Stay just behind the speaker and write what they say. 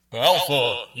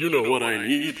Alpha, you know what I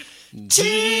need.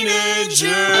 Teenagers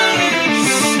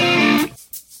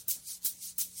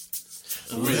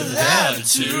with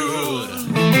attitude.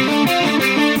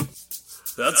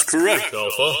 That's correct,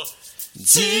 Alpha.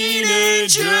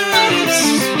 Teenagers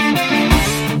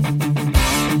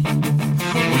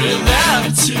with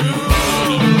attitude.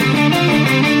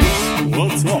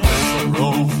 What's up,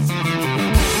 bro?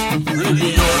 Bring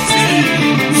me your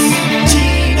teens.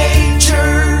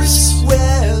 Teenagers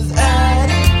with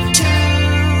attitude,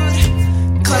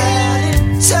 clad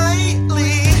in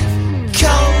tightly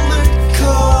colored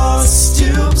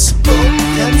costumes, book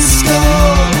and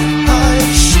skull. I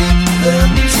ship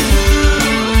them to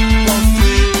while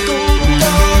three gold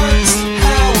guards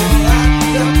howl at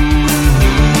the moon.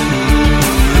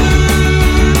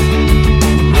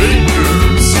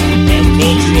 Rangers, I'm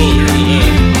cultural here today.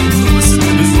 Listen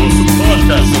to this awesome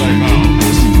podcast that I found.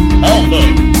 Alpha,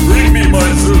 bring me my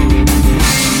food.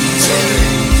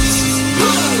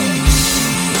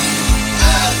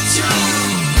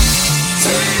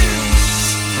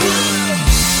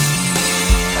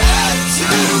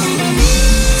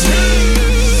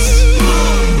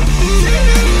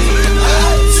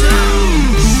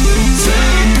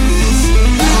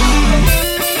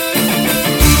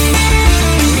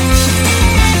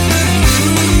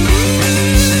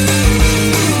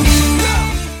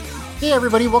 Hey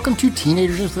everybody, welcome to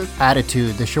Teenagers with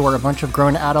Attitude, the show where a bunch of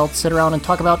grown adults sit around and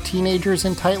talk about teenagers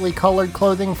in tightly colored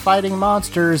clothing fighting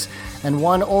monsters, and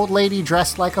one old lady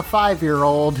dressed like a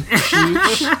 5-year-old.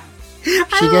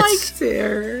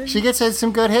 She gets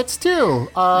some good hits too.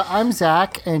 I'm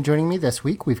Zach, and joining me this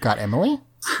week, we've got Emily.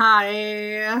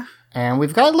 Hi. And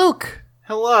we've got Luke.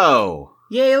 Hello.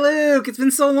 Yay, Luke. It's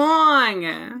been so long.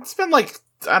 It's been like,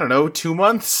 I don't know, 2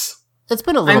 months? It's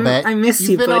been a little bit. I miss You've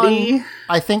you, been buddy. on,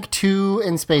 I think, 2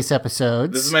 in-space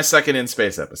episodes. This is my second in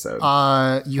space episode.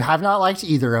 You have not liked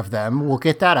either of them. We'll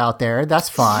get that out there. That's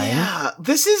fine. Yeah,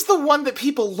 this is the one that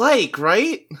people like,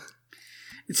 right?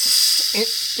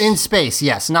 In space,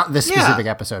 yes. Not this specific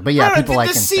episode. But yeah, people like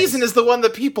in this space. season is the one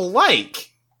that people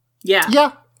like. Yeah.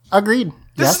 Yeah, agreed.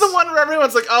 This is the one where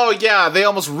everyone's like, oh yeah, they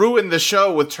almost ruined the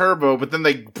show with Turbo, but then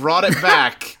they brought it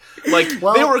back. Like,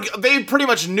 they pretty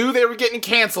much knew they were getting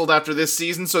canceled after this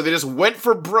season, so they just went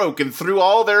for broke and threw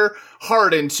all their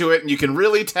heart into it, and you can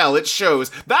really tell it shows.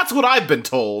 That's what I've been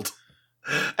told.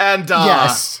 And,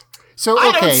 yes. So, I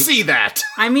okay. don't see that.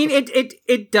 I mean,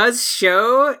 it does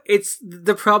show.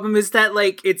 The problem is that,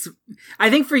 like,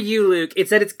 I think for you, Luke, it's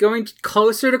that it's going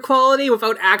closer to quality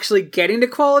without actually getting to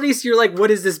quality, so you're like, what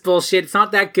is this bullshit? It's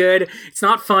not that good. It's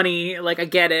not funny. Like, I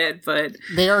get it, but...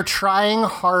 They are trying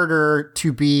harder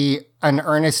to be an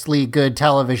earnestly good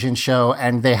television show,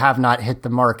 and they have not hit the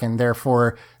mark, and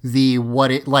therefore the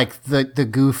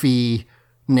goofiness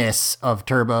of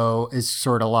Turbo is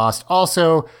sort of lost.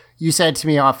 Also, you said to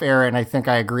me off air, and I think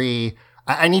I agree,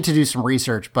 I need to do some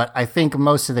research, but I think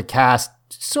most of the cast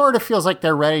sort of feels like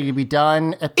they're ready to be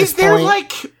done at this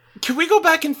point. Can we go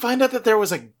back and find out that there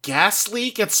was a gas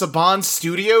leak at Saban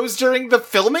Studios during the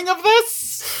filming of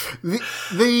this?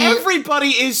 Everybody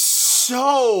is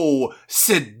so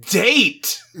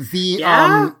sedate.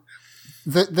 The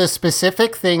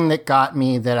specific thing that got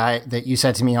me that you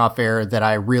said to me off air that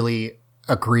I really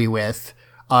agree with,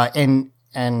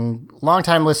 and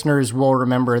longtime listeners will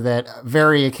remember that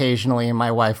very occasionally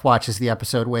my wife watches the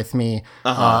episode with me,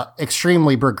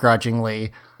 extremely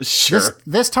begrudgingly. Sure.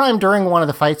 This time during one of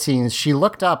the fight scenes, she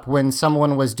looked up when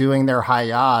someone was doing their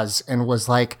hi-yas and was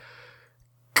like,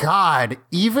 God,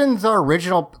 even the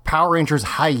original Power Rangers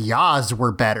hi-yas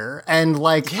were better. And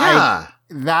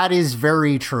that is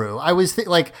very true. I was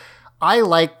I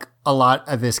like a lot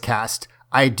of this cast.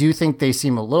 I do think they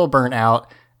seem a little burnt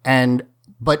out,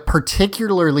 but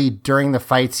particularly during the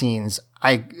fight scenes,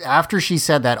 after she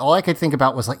said that, all I could think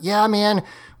about was like, yeah, man,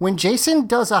 when Jason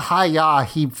does a hi-ya,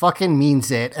 he fucking means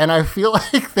it. And I feel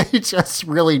like they just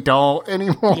really don't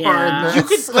anymore. Yeah. You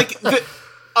could,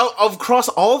 across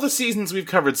all the seasons we've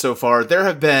covered so far, there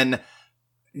have been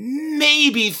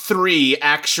maybe 3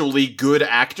 actually good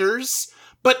actors.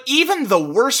 But even the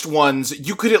worst ones,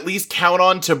 you could at least count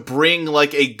on to bring,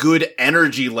 like, a good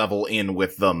energy level in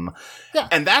with them. Yeah,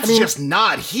 and that's just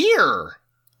not here.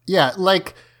 Yeah,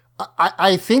 like,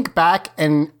 I think back,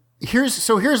 and here's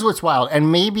what's wild,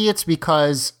 and maybe it's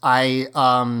because it's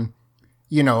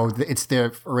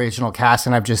the original cast,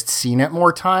 and I've just seen it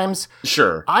more times.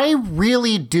 Sure. I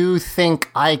really do think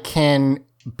I can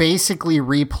basically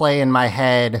replay in my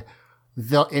head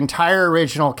the entire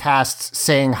original cast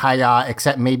saying hiya,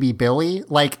 except maybe Billy,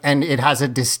 and it has a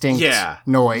distinct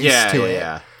noise to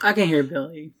it. I can hear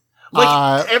Billy.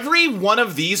 Every one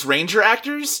of these Ranger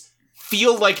actors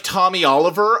feel like Tommy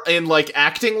Oliver in like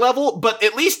acting level, but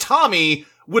at least Tommy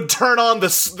would turn on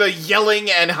the yelling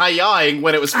and hi-ying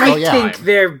when it was fight time. I think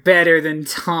they're better than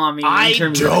Tommy in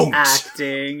terms of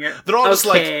acting. They're all just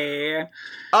like,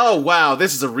 oh wow,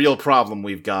 this is a real problem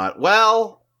we've got.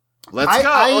 Well, let's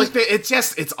go.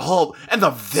 It's all, and the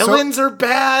villains are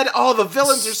bad. Oh, the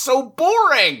villains are so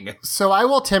boring. So I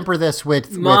will temper this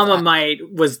with Mama Might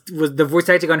was the voice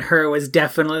acting on her was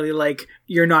definitely like,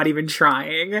 you're not even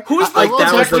trying. Who's the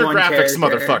vector graphics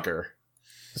motherfucker?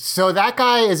 So that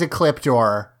guy is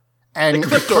Ecliptor. And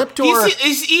Ecliptor...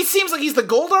 He seems like he's the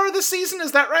Goldar this season,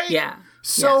 is that right? Yeah.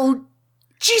 So...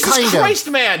 Jesus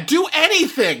Christ, man, do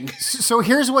anything! So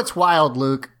here's what's wild,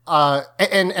 Luke.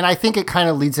 And I think it kind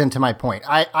of leads into my point.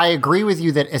 I agree with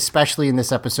you that especially in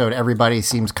this episode, everybody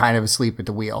seems kind of asleep at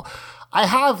the wheel. I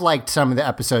have liked some of the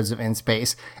episodes of In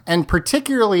Space, and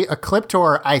particularly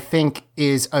Ecliptor, I think,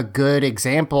 is a good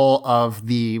example of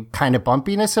the kind of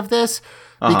bumpiness of this.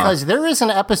 Because there is an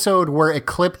episode where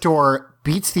Ecliptor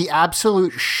beats the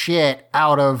absolute shit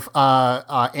out of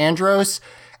Andros,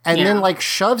 and then like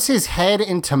shoves his head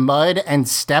into mud and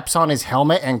steps on his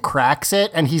helmet and cracks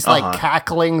it, and he's like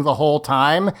cackling the whole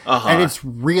time, and it's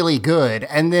really good.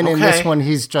 And then in this one,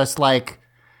 he's just like,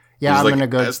 yeah, I'm gonna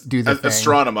go do the thing.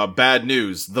 Astronema, bad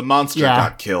news. The monster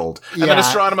got killed. And then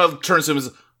Astronema turns to him and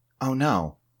says, oh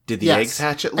no, did the eggs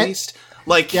hatch at least?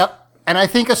 Like, yep. And I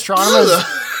think Astronema's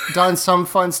done some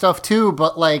fun stuff too,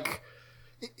 but like,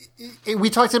 we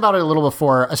talked about it a little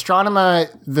before. Astronema,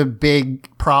 the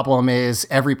big problem is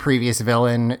every previous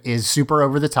villain is super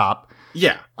over the top.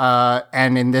 Yeah.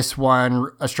 And in this one,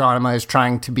 Astronema is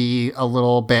trying to be a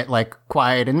little bit like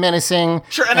quiet and menacing.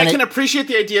 Sure, and I can appreciate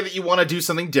the idea that you want to do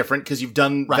something different because you've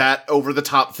done that over the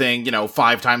top thing,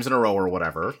 5 times in a row or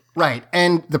whatever. Right.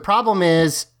 And the problem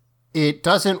is it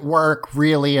doesn't work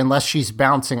really unless she's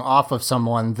bouncing off of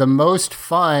someone. The most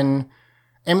fun,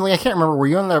 Emily, I can't remember. Were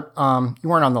you on the, you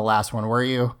weren't on the last one, were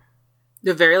you?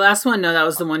 The very last one? No, that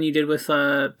was the one you did with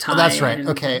Ty. Oh, that's right.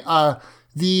 Okay.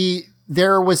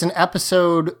 There was an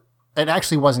episode, it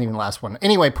actually wasn't even the last one.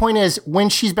 Anyway, point is, when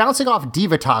she's bouncing off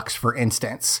Divatox, for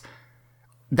instance,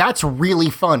 that's really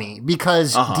funny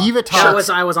because Divatox...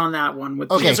 I was on that one. With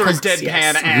sort of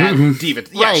deadpan and Divatox.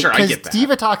 Yeah, right, sure, I get that.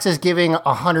 Divatox is giving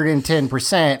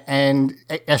 110%, and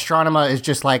Astronema is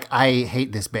just like, I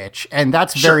hate this bitch. And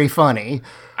that's very funny.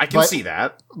 I can see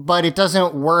that. But it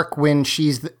doesn't work when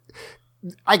she's...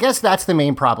 I guess that's the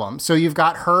main problem. So you've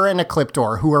got her and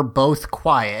Ecliptor, who are both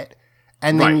quiet,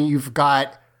 and then you've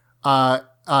got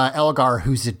Elgar,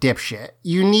 who's a dipshit.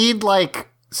 You need, like,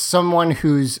 someone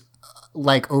who's...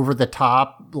 like over the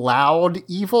top, loud,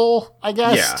 evil, I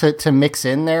guess, to mix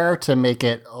in there to make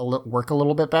it work a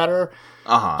little bit better.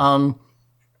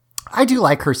 I do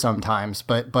like her sometimes,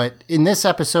 but in this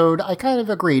episode, I kind of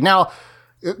agree. Now,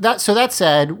 that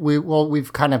said,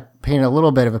 we've kind of painted a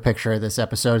little bit of a picture of this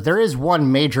episode. There is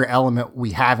one major element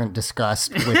we haven't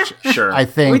discussed, which I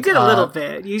think we did a little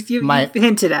bit. You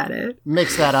hinted at it.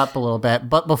 Mix that up a little bit.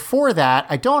 But before that,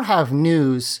 I don't have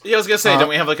news. Yeah, I was gonna say, don't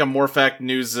we have like a Morphac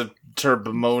news of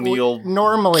Turbomonial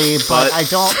normally, but I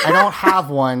don't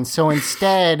have one. So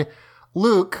instead,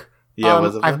 Luke,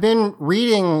 I've been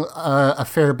reading a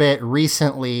fair bit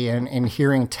recently and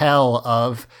hearing tell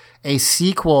of a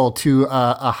sequel to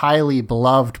a highly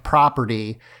beloved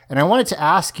property, and I wanted to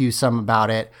ask you some about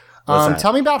it.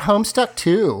 Tell me about Homestuck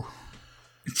 2.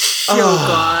 Oh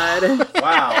God!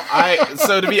 Wow.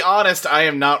 So to be honest, I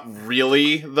am not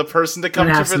really the person to come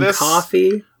to for this.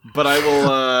 Coffee, but I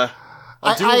will.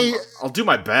 I'll do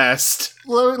my best.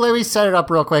 Let me set it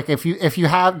up real quick. If you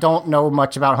don't know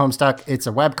much about Homestuck, it's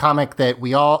a webcomic that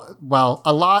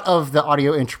a lot of the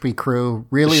Audio Entropy crew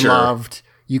really loved.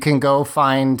 You can go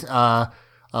find,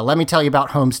 let me tell you about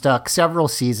Homestuck, several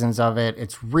seasons of it.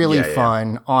 It's really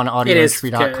fun on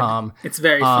audioentropy.com. It's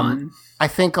very fun. I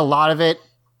think a lot of it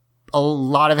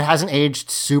hasn't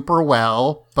aged super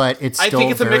well, but it's still I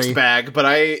think it's a mixed bag, but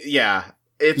Yeah,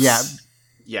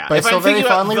 but if I'm thinking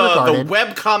about the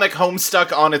webcomic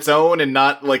Homestuck on its own and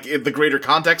not like the greater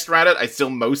context around it, I still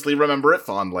mostly remember it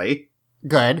fondly.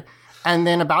 Good. And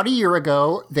then about a year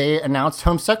ago, they announced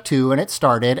Homestuck 2 and it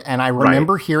started, and I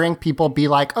remember hearing people be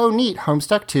like, oh, neat,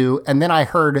 Homestuck 2, and then I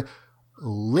heard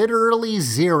literally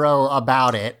zero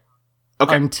about it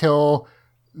until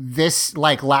this,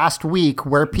 like, last week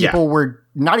where people were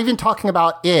not even talking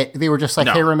about it. They were just like,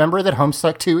 hey, remember that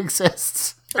Homestuck 2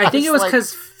 exists? I think it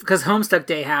was because Homestuck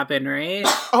Day happened, right?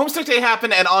 Homestuck Day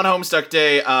happened, and on Homestuck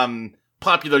Day,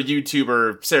 popular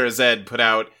YouTuber Sarah Zed put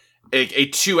out a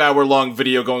 2-hour-long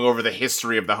video going over the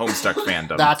history of the Homestuck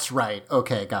fandom. That's right.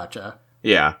 Okay, gotcha.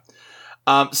 Yeah.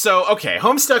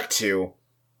 Homestuck 2.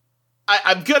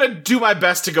 I'm gonna do my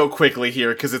best to go quickly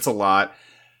here, because it's a lot.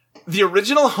 The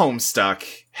original Homestuck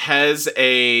has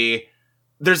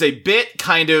there's a bit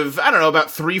kind of, I don't know, about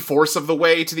 3/4 of the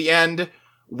way to the end,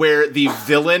 where the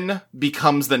villain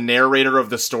becomes the narrator of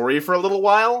the story for a little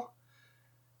while.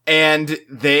 And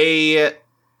they,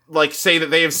 like, say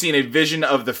that they have seen a vision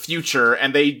of the future,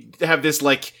 and they have this,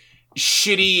 like,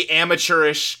 shitty,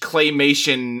 amateurish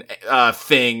claymation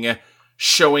thing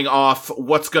showing off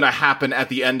what's gonna happen at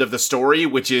the end of the story,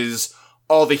 which is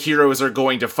all the heroes are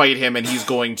going to fight him, and he's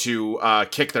going to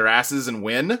kick their asses and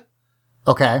win.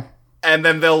 Okay. And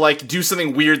then they'll, like, do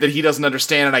something weird that he doesn't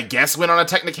understand, and I guess win on a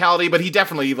technicality, but he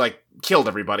definitely, like, killed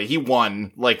everybody. He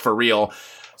won, like, for real.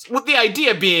 With the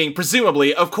idea being,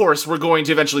 presumably, of course, we're going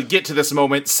to eventually get to this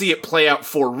moment, see it play out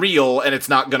for real, and it's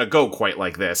not gonna go quite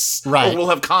like this. Right. Or we'll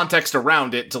have context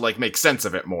around it to, like, make sense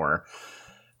of it more.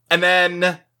 And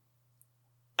then,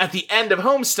 at the end of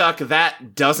Homestuck,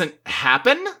 that doesn't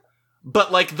happen,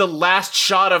 but, like, the last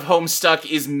shot of Homestuck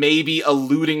is maybe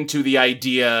alluding to the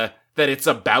idea that it's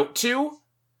about to.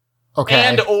 Okay.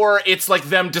 And or it's like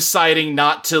them deciding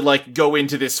not to, like, go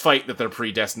into this fight that they're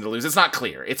predestined to lose. It's not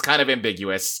clear. It's kind of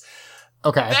ambiguous.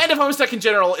 Okay. The end of Homestuck in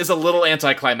general is a little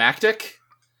anticlimactic.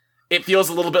 It feels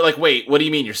a little bit like, wait, what do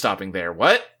you mean you're stopping there?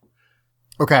 What?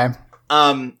 Okay.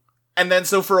 And then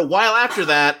so for a while after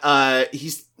that,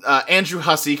 Andrew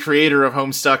Hussey, creator of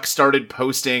Homestuck, started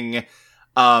posting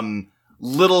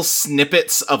little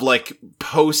snippets of, like,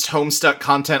 post-Homestuck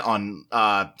content on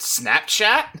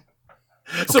Snapchat.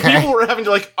 So Okay. people were having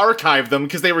to, like, archive them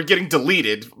because they were getting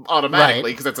deleted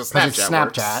automatically because that's a 'Cause it's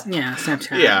Snapchat. Snapchat. Yeah,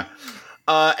 Snapchat. Yeah.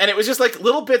 And it was just, like,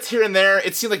 little bits here and there.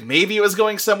 It seemed like maybe it was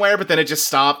going somewhere, but then it just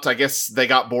stopped. I guess they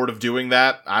got bored of doing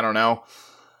that. I don't know.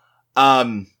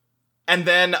 And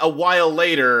then a while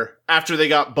later, after they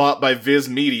got bought by Viz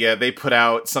Media, they put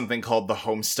out something called the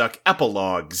Homestuck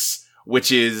Epilogues,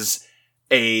 which is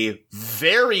a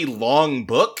very long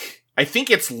book. I think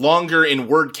it's longer in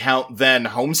word count than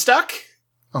Homestuck,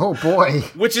 Oh boy.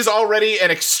 which is already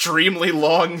an extremely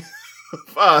long,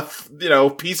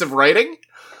 piece of writing.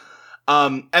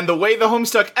 And the way the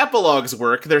Homestuck epilogues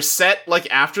work, they're set, like,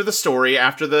 after the story,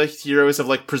 after the heroes have,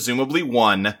 like, presumably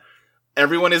won.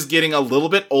 Everyone is getting a little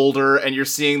bit older, and you're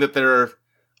seeing that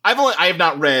I have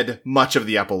not read much of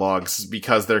the epilogues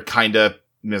because they're kinda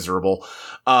miserable.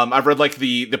 I've read, like,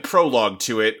 the prologue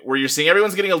to it, where you're seeing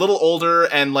everyone's getting a little older,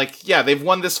 and, like, yeah, they've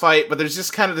won this fight, but there's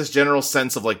just kind of this general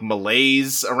sense of, like,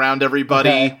 malaise around everybody.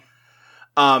 Okay.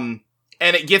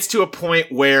 And it gets to a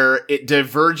point where it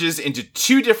diverges into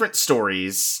two different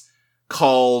stories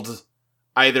called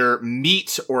either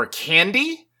Meat or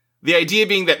Candy. The idea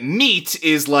being that Meat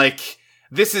is, like,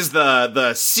 this is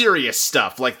the serious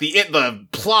stuff, like the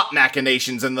plot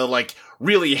machinations and the, like,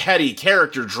 really heady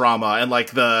character drama and,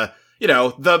 like, the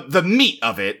meat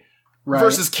of it. Right.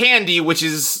 Versus Candy, which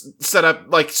is set up,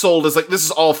 like, sold as, like, this is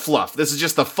all fluff. This is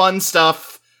just the fun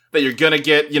stuff that you're gonna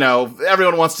get,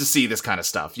 everyone wants to see this kind of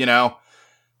stuff,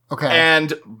 Okay.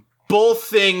 And both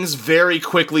things very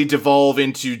quickly devolve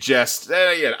into just,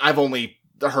 I've only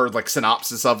heard, like,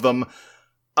 synopsis of them.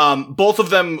 Both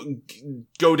of them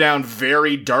go down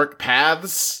very dark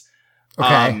paths.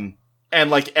 Okay.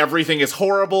 And, like, everything is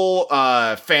horrible.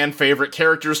 Fan favorite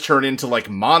characters turn into, like,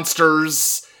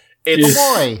 monsters. It's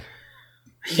Oh boy.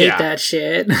 Hate Yeah. that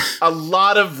shit. a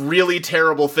lot of really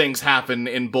terrible things happen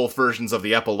in both versions of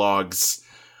the epilogues.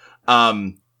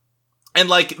 And,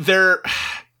 like, they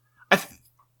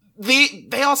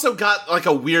also got, like,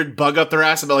 a weird bug up their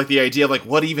ass about, like, the idea of, like,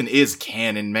 what even is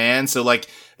canon, man? So, like,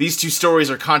 these two stories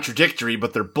are contradictory,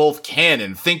 but they're both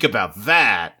canon. Think about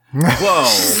that.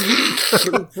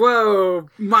 Whoa. Whoa,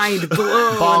 mind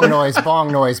blown. Bong noise,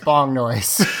 bong noise, bong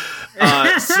noise.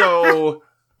 So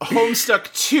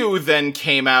Homestuck 2 then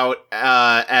came out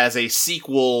as a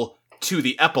sequel to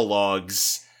the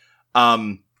epilogues.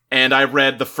 And I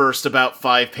read the first about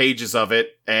 5 pages of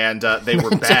it, and they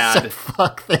were Just bad. said,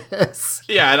 fuck this.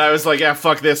 Yeah, and I was like, yeah,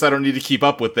 fuck this, I don't need to keep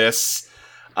up with this.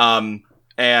 And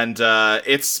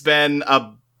it's been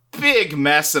a big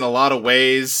mess in a lot of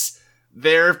ways.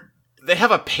 They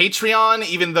have a Patreon,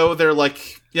 even though they're,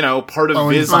 like, part of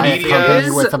Owned Viz by a Media.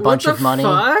 company with a What bunch the of money.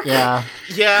 fuck? Yeah.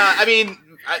 Yeah, I mean,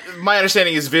 my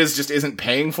understanding is Viz just isn't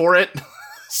paying for it.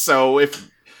 So if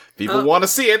people want to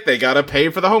see it, they gotta pay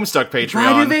for the Homestuck Patreon.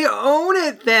 Why do they own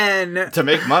it then? to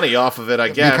make money off of it, I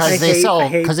guess. Because I they hate sell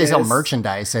this.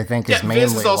 merchandise, I think, Yeah, is mainly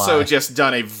Viz has also why. just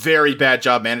done a very bad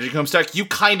job managing Homestuck. You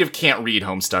kind of can't read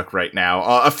Homestuck right now,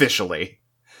 officially.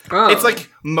 Oh. It's, like,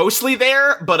 mostly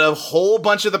there, but a whole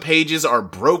bunch of the pages are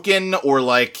broken or,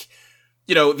 like,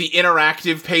 the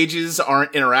interactive pages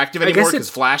aren't interactive anymore because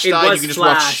Flash it died. was You can just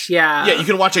Flash, watch. yeah. Yeah, you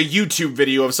can watch a YouTube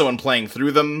video of someone playing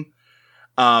through them.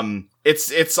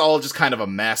 It's all just kind of a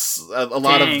mess. A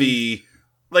lot of the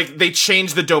they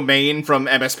changed the domain from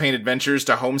MS Paint Adventures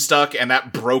to Homestuck, and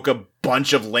that broke a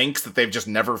bunch of links that they've just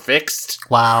never fixed.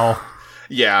 Wow.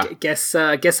 Yeah. Guess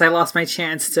I lost my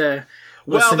chance to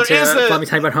listen to Let Me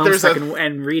Tell You About Homestuck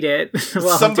and read it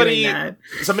while I'm doing that.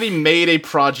 Somebody made a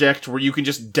project where you can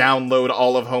just download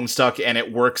all of Homestuck and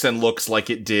it works and looks like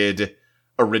it did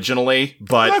originally,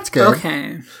 but that's good.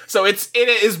 Okay. So it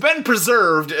has been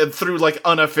preserved through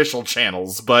unofficial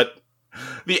channels, but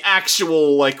the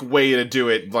actual way to do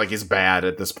it is bad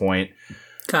at this point.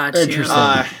 Gotcha.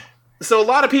 Interesting. So a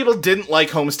lot of people didn't like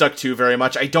Homestuck 2 very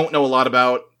much. I don't know a lot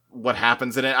about what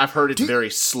happens in it. I've heard it's very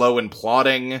slow and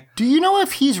plotting. Do you know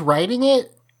if he's writing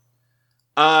it?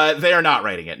 They are not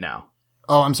writing it now.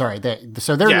 Oh, I'm sorry.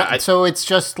 So it's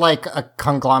just a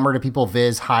conglomerate of people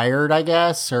Viz hired, I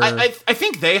guess? Or I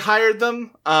think they hired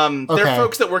them. They're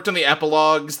folks that worked on the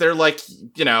epilogues. They're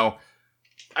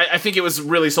I think it was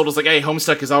really sold as hey,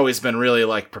 Homestuck has always been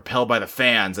really propelled by the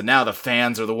fans, and now the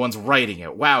fans are the ones writing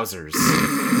it. Wowzers.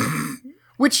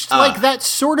 Which, that's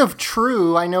sort of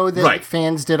true. I know that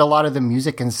fans did a lot of the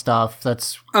music and stuff.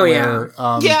 That's where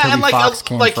Toby Fox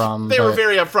came from. They were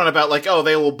very upfront about,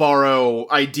 they will borrow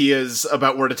ideas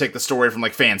about where to take the story from,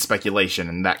 fan speculation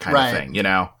and that kind of thing,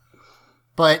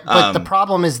 But the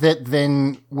problem is that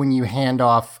then when you hand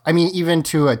off, even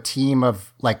to a team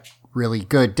of, really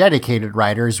good, dedicated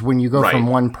writers, when you go from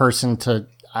one person to,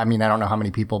 I don't know how many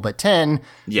people, but 10,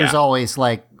 there's always,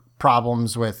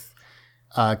 problems with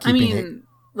keeping it.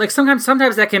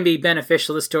 Sometimes that can be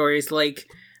beneficial to stories.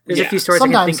 There's a few stories I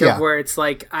can think of where it's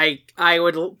I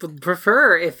would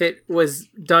prefer if it was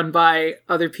done by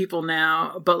other people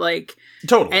now, but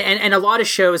totally. And a lot of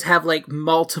shows have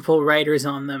multiple writers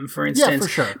on them, for instance. Yeah, for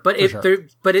sure. But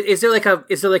is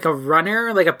there a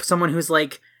runner, someone who's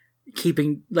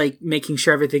keeping making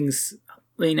sure everything's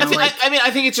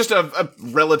I think it's just a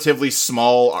relatively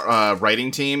small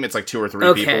writing team. It's 2 or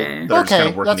 3 people that are just kind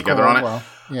of working together on it. Well,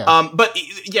 yeah. But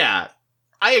yeah,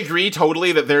 I agree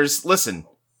totally that listen,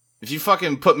 if you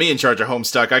fucking put me in charge of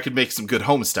Homestuck, I could make some good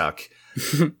Homestuck.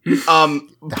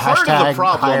 Part of the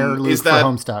problem is that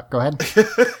Homestuck. Go ahead. Part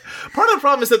of the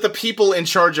problem is that the people in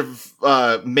charge of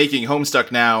making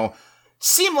Homestuck now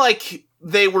seem like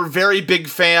they were very big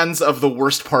fans of the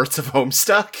worst parts of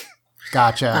Homestuck.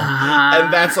 Gotcha.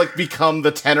 And that's become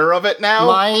the tenor of it now.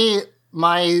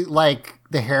 My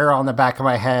the hair on the back of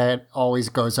my head always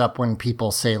goes up when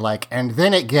people say and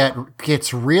then it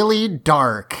gets really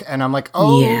dark, and I'm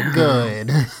good.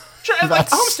 Sure, and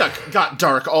Homestuck got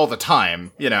dark all the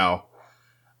time, Back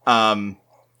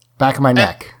of my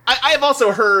neck. I have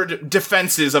also heard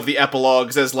defenses of the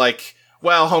epilogues as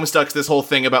Homestuck's this whole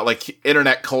thing about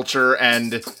internet culture,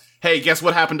 and hey, guess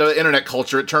what happened to internet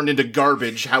culture? It turned into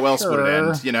garbage. How else would it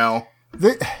end?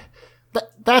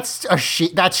 That's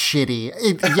shitty.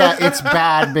 It's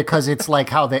bad because it's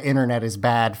how the internet is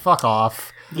bad. Fuck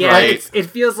off. Yeah, it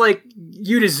feels like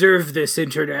you deserve this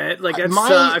internet. It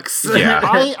sucks. Yeah.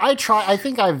 I try. I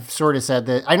think I've sort of said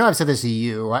that. I know I've said this to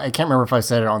you. I can't remember if I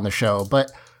said it on the show,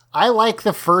 but I like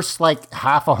the first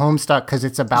half of Homestuck because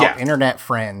it's about internet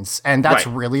friends, and that's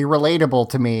really relatable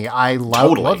to me. I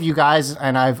love you guys,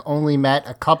 and I've only met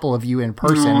a couple of you in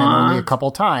person and only a couple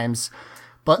times.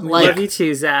 But love you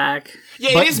too, Zach.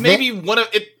 Yeah, it is maybe one of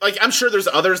it. I'm sure there's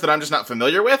others that I'm just not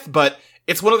familiar with, but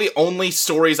it's one of the only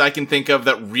stories I can think of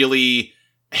that really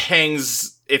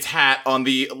hangs its hat on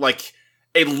the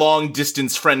a long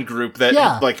distance friend group that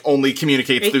only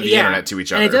communicates through the internet to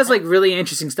each other. And it does really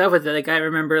interesting stuff with it. I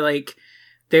remember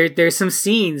there's some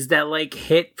scenes that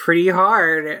hit pretty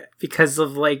hard because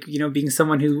of being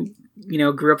someone who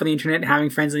grew up on the internet and having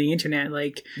friends on the internet.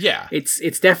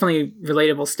 It's definitely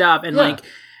relatable stuff, and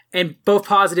and both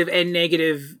positive and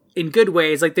negative in good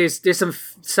ways. There's some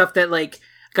stuff that I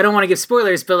don't want to give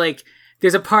spoilers, but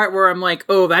there's a part where I'm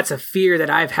oh, that's a fear that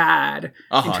I've had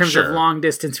in terms of long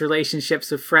distance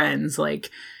relationships with friends. But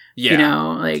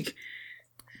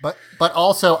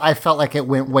also, I felt like it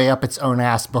went way up its own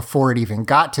ass before it even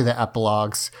got to the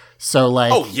epilogues. So,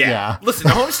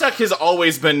 Listen, Homestuck has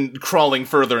always been crawling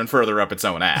further and further up its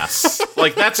own ass.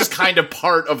 That's just kind of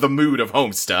part of the mood of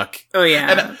Homestuck. Oh, yeah.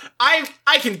 And I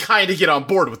can kind of get on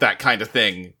board with that kind of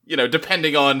thing,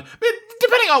 depending on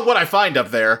what I find up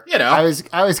there, I was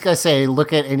gonna say,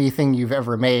 look at anything you've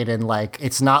ever made, and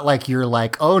it's not like you're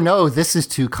oh no, this is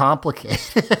too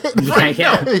complicated. Right?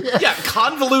 Yeah,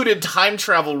 convoluted time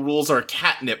travel rules are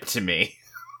catnip to me.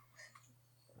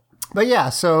 But yeah,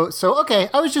 so okay.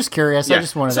 I was just curious. I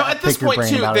just wanted to at this pick your point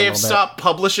brain too, about they it a have little stopped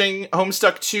publishing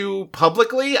Homestuck 2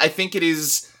 publicly. I think it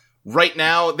is right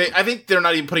now. I think they're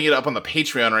not even putting it up on the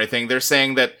Patreon or anything. They're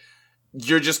saying that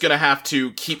you're just gonna have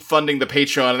to keep funding the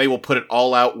Patreon, and they will put it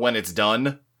all out when it's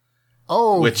done.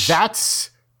 Oh, that's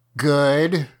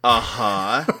good.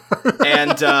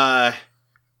 And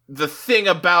the thing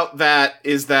about that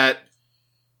is that,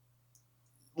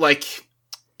 like,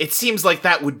 it seems like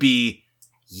that would be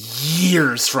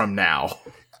years from now.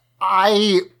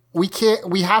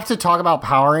 We have to talk about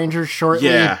Power Rangers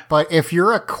shortly, but if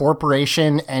you're a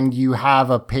corporation and you have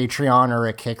a Patreon or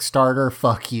a Kickstarter,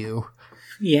 fuck you.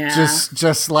 Yeah.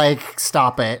 Just like,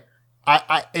 stop it.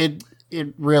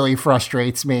 It really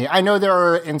frustrates me. I know there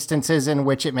are instances in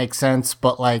which it makes sense,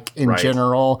 but like in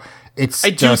general, I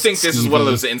do think this is one of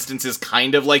those instances,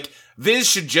 kind of like, Viz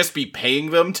should just be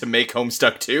paying them to make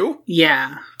Homestuck 2.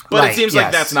 Yeah. But it seems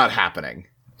like that's not happening.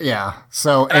 Yeah.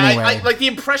 So anyway. I like, the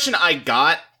impression I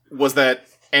got was that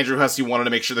Andrew Hussie wanted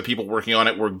to make sure the people working on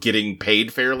it were getting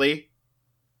paid fairly.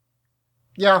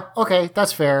 Yeah, okay,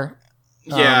 that's fair.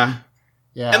 Yeah.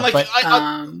 Yeah. And like,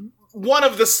 one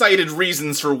of the cited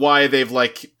reasons for why they've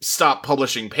like stopped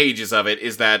publishing pages of it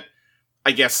is that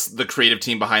I guess the creative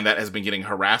team behind that has been getting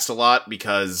harassed a lot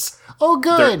because... Oh,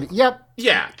 good. Yep.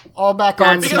 Yeah. All back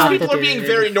on. Because people are being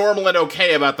very normal and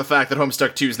okay about the fact that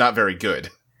Homestuck 2 is not very good.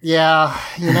 Yeah,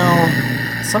 you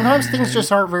know, sometimes things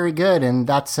just aren't very good, and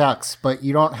that sucks, but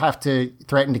you don't have to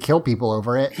threaten to kill people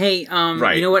over it. Hey, you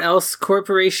know what else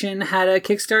corporation had a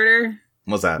Kickstarter?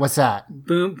 What's that? What's that?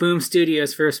 Boom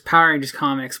Studios for Power Rangers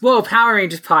comics. Whoa, Power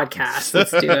Rangers podcast. Let's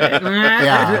do it.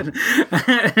 Yeah,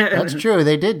 that's true.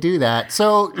 They did do that.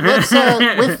 So let's,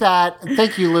 with that,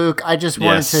 thank you, Luke. I just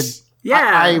wanted to...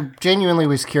 Yeah. I genuinely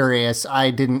was curious.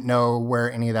 I didn't know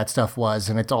where any of that stuff was,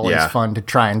 and it's always fun to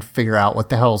try and figure out what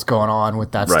the hell's going on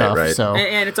with that stuff. Right. So,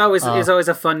 and it's always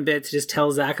a fun bit to just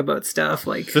tell Zach about stuff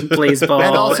like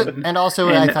Blazeball. and also,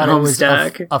 I thought it was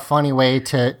a funny way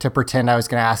to pretend I was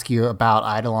going to ask you about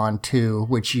Eidolon 2,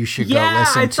 which you should go listen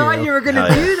to. Yeah, I thought you were going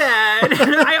to do that.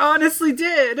 I honestly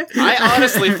did. I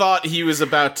honestly thought he was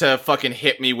about to fucking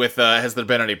hit me with, has there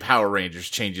been any Power Rangers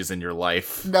changes in your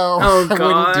life? No, I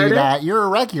wouldn't do that. You're a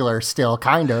regular still,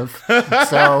 kind of.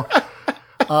 So,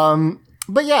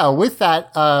 but yeah, with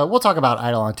that, we'll talk about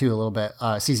Eidolon 2 a little bit,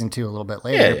 season 2 a little bit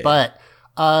later. Yeah.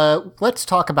 But let's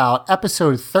talk about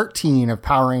episode 13 of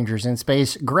Power Rangers in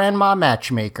Space, Grandma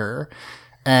Matchmaker.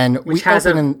 And we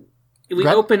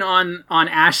open on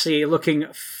Ashley looking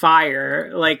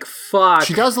fire. Like, fuck.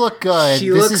 She does look good.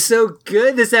 She looks so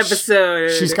good this episode.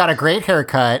 She's got a great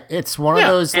haircut. It's one of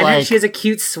those, and then she has a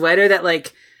cute sweater that,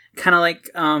 like, kind of like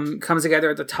comes together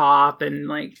at the top, and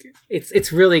like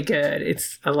it's really good.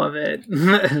 I love it.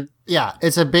 Yeah,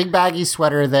 it's a big baggy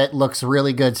sweater that looks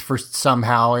really good for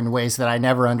somehow in ways that I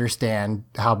never understand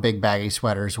how big baggy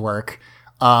sweaters work.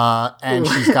 And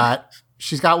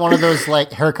she's got one of those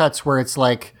like haircuts where it's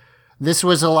like, this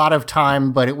was a lot of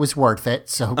time, but it was worth it.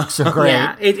 So great.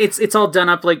 Yeah, it's all done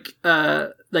up like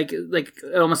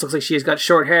it almost looks like she's got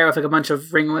short hair with like a bunch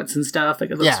of ringlets and stuff.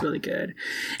 Like, it looks really good.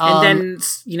 And then,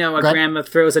 you know, a grandma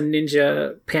throws a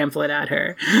ninja pamphlet at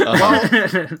her.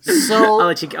 So I'll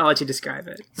let you describe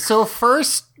it. So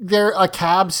first, a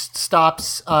cab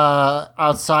stops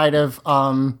outside of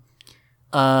over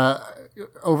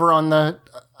on the.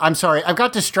 I'm sorry, I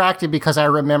got distracted because I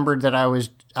remembered that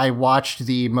I watched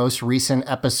the most recent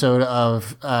episode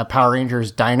of Power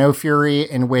Rangers Dino Fury,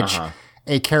 in which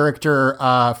a character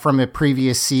from a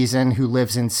previous season who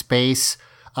lives in space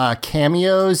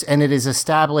cameos, and it is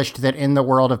established that in the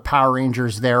world of Power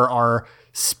Rangers there are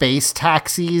space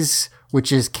taxis,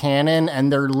 which is canon,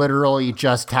 and they're literally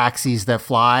just taxis that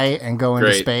fly and go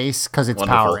into space because it's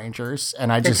Power Rangers.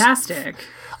 And fantastic.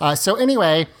 So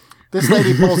anyway, this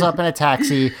lady pulls up in a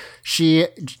taxi. She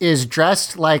is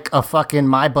dressed like a fucking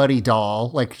My Buddy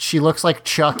doll. Like, she looks like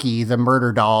Chucky, the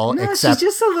murder doll. No, she's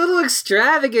just a little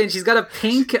extravagant. She's got a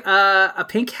pink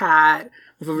hat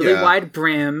with a really wide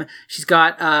brim. She's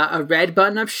got a red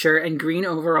button-up shirt and green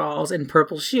overalls and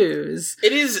purple shoes.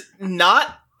 It is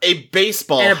not a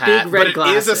baseball and hat, big red but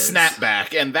it is a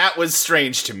snapback, and that was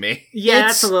strange to me. Yeah,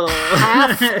 that's a little...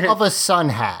 half of a sun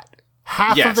hat.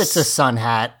 Half of it's a sun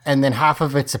hat, and then half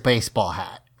of it's a baseball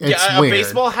hat. It's a weird.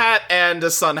 baseball hat and a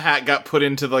sun hat got put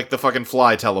into like the fucking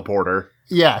fly teleporter.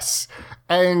 Yes.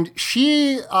 And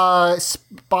she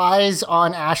spies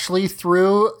on Ashley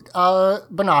through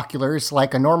binoculars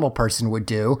like a normal person would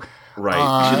do.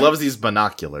 Right. She loves these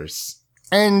binoculars.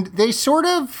 And they sort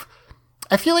of...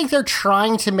 I feel like they're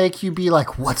trying to make you be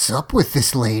like, what's up with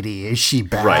this lady? Is she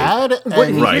bad? Right. What,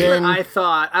 And Right. then- I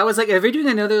thought I was like, are they doing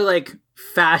another like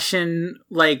fashion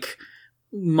like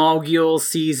Mogul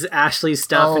sees Ashley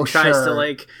stuff and tries to sure.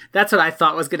 like? That's what I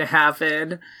thought was gonna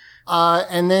happen.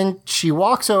 And then she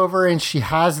walks over and she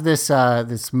has this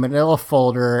this manila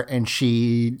folder, and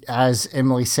she, as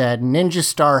Emily said, Ninja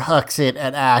Star hucks it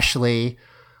at Ashley.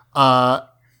 And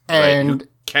Right, who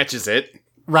catches it.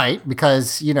 right,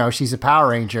 because you know she's a Power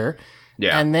Ranger.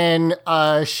 Yeah. And then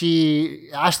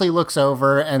Ashley looks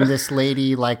over, and this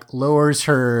lady like lowers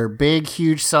her big,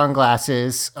 huge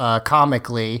sunglasses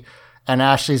comically, and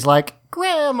Ashley's like,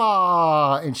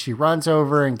 "Grandma!" and she runs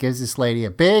over and gives this lady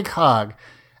a big hug,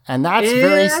 and that's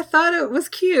very. I thought it was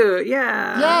cute.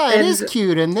 Yeah. Yeah, it And- is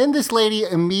cute. And then this lady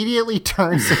immediately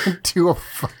turns into a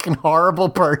fucking horrible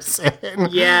person.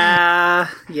 Yeah.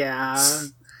 Yeah.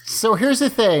 So here's the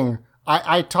thing.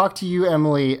 I talked to you,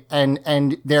 Emily,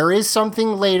 and there is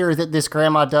something later that this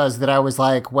grandma does that I was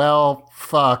like, well,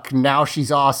 fuck, now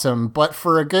she's awesome. But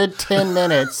for a good 10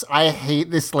 minutes, I hate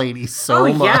this lady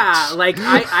so much. Yeah, like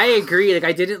I agree. Like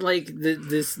I didn't like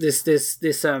this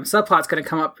subplot's gonna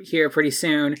come up here pretty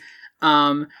soon.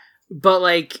 But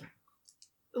like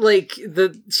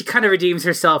she kind of redeems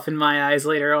herself in my eyes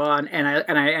later on, and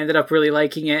I ended up really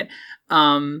liking it.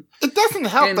 It doesn't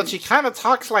help And- that she kind of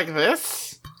talks like this.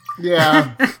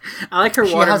 Yeah. I like her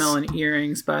She watermelon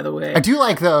earrings, by the way. I do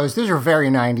like those. Those are very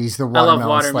 90s, the I love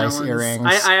watermelon slice watermelons.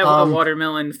 earrings. I have a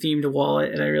watermelon themed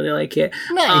wallet, and I really like it.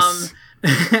 Nice.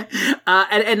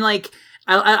 And like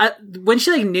I when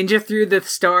she like ninja through the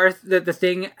star the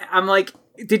thing, I'm like,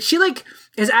 did she like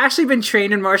has Ashley been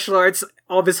trained in martial arts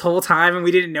all this whole time and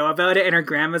we didn't know about it, and her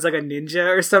grandma's like a ninja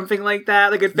or something like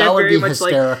that? Like it That felt would very be much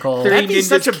hysterical. like three That'd be ninjas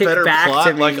such a kick better back plot.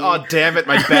 to me. Like, oh damn it,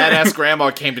 my badass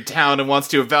grandma came to town and wants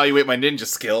to evaluate my ninja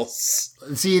skills.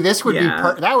 See, this would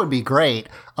Yeah. that would be great.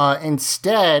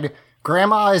 Instead,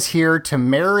 Grandma is here to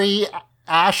marry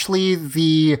Ashley,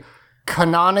 the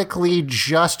canonically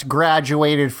just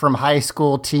graduated from high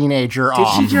school teenager. Did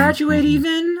off. she graduate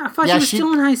even? I thought Yeah, she was she-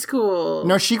 still in high school.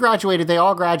 No, she graduated. They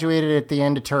all graduated at the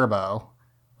end of Turbo.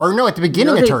 Or no, at the No,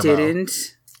 beginning they of Turbo. didn't.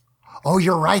 Oh,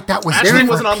 you're right. That was Ashley different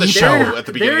wasn't on the people. show at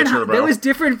the beginning of Turbo. There was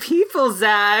different people,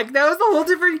 Zach. That was a whole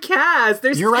different cast.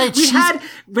 You're right, We she's- had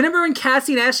remember when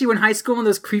Cassie and Ashley were in high school and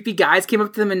those creepy guys came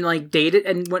up to them and like dated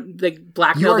and went like You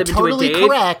blackmailed are them into a totally date.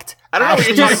 correct. I don't know what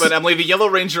Ashley you're talking is- about, Emily. The Yellow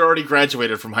Ranger already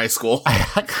graduated from high school.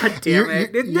 God damn You're-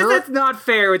 it! you're- That's not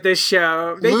fair with this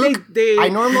show. Luke, I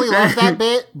normally love that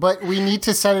bit, but we need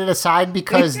to set it aside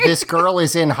because this girl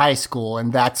is in high school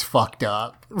and that's fucked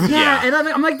up. Yeah, Yeah. and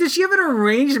I'm like, does she have an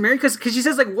arranged marriage? Because she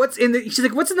says like, what's in the? She's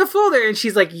like, what's in the folder? And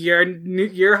she's like,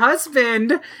 your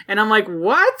husband. And I'm like,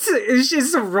 what? Is she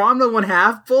just a Rom and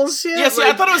 1/2 bullshit? Yeah, see,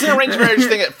 I thought it was an arranged marriage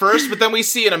thing at first, but then we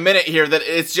see in a minute here that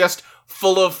it's just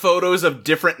full of photos of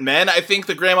different men. I think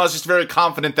the grandma's just very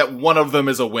confident that one of them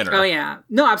is a winner. Oh yeah,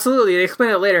 no, absolutely. They explain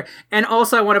it later. And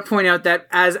also, I want to point out that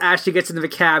as Ashley gets into the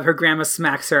cab, her grandma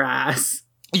smacks her ass.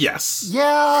 Yes.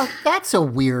 Yeah, that's a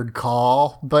weird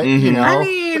call, but you know. I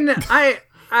mean, I,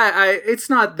 it's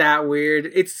not that weird.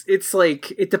 It's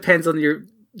like it depends on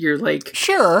your like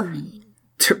Sure,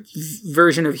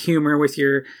 version of humor with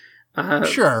your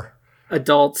sure.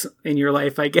 adult in your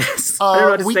life, I guess. I don't know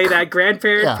how to we say cu- that.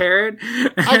 Grandparent, Yeah. parent.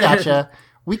 I gotcha.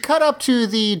 We cut up to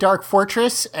the Dark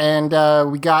Fortress, and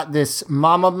we got this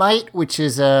Mama Mite, which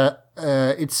is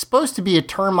it's supposed to be a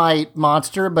termite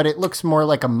monster, but it looks more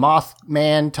like a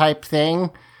Mothman type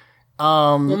thing.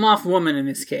 Well, Moth Woman in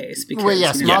this case. Because, Well,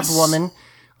 yes, you know, Moth Woman.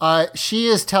 She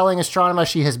is telling Astronema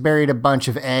she has buried a bunch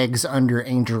of eggs under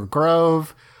Angel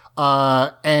Grove.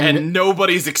 And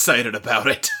nobody's excited about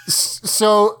it.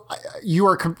 So you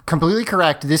are completely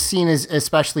correct. This scene is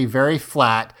especially very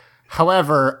flat.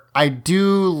 However, I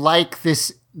do like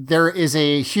this. There is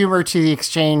a humor to the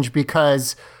exchange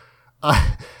because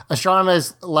Astronema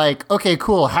is like, okay,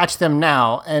 cool, hatch them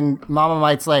now. And Mama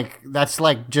Mite's like, that's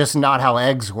like just not how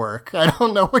eggs work. I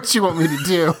don't know what you want me to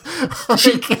do.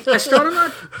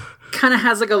 Astronema kind of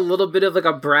has like a little bit of like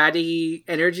a bratty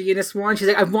energy in this one. She's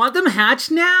like, I want them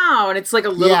hatched now, and it's like a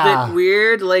little Yeah. bit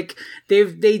weird. Like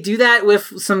they do that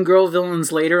with some girl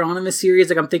villains later on in the series.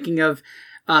 Like I'm thinking of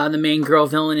the main girl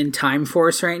villain in Time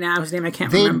Force right now, whose name I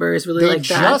can't remember, is really they like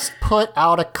that. just put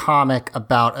out a comic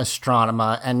about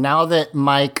Astronema, and now that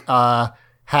Mike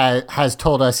has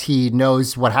told us he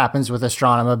knows what happens with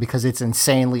Astronema because it's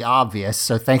insanely obvious.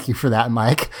 So thank you for that,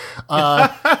 Mike.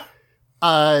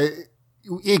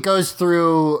 It goes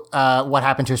through what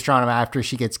happened to Astronema after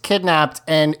she gets kidnapped,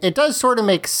 and it does sort of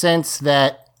make sense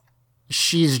that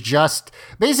she's just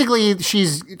basically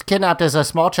she's kidnapped as a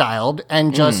small child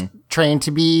and just trained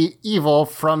to be evil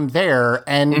from there,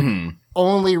 and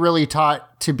only really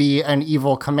taught to be an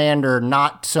evil commander,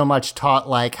 not so much taught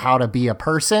like how to be a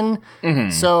person.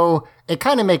 So it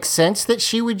kind of makes sense that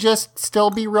she would just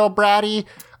still be real bratty.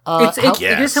 They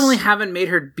just only haven't made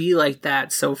her be like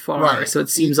that so far, Right. so it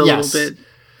seems a little bit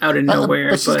out of nowhere.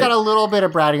 But she's got a little bit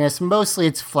of brattiness. Mostly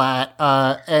it's flat.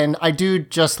 And I do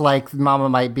just like Mama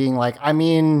Mite being like, I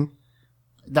mean,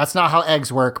 that's not how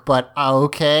eggs work, but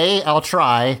okay, I'll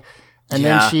try. And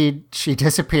then she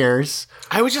disappears.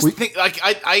 I would just think, like,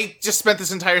 I just spent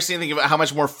this entire scene thinking about how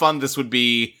much more fun this would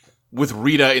be with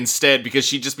Rita instead, because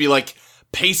she'd just be like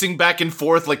pacing back and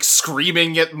forth, like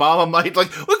screaming at Mama Mite, like,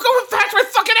 we're going back to my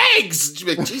fucking eggs! She'd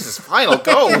be like, Jesus, fine, I'll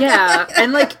go. Yeah,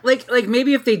 and like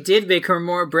maybe if they did make her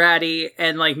more bratty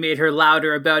and like made her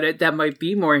louder about it, that might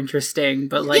be more interesting.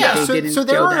 But like, they didn't so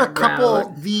there go are that a couple.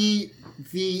 route. The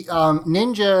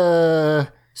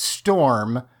Ninja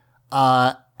Storm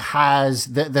has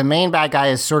the main bad guy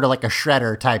is sort of like a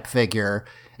Shredder type figure,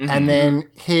 and then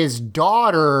his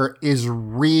daughter is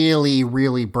really,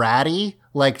 really bratty.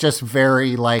 Like, just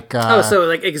very, like... so,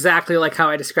 like, exactly like how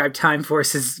I described Time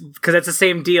Force is... Because that's the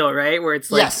same deal, right? Where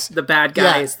it's, like, the bad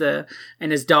guy is the...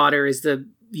 And his daughter is the,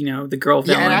 you know, the girl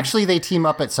villain. Yeah, and actually they team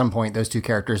up at some point, those two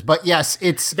characters. But, yes,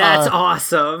 it's... That's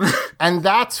awesome. And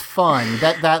that's fun.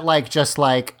 That like, just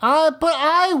like... but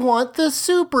I want the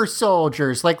super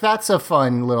soldiers. Like, that's a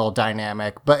fun little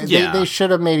dynamic. But they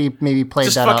should have maybe played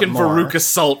just that up fucking more. Veruca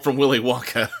Salt from Willy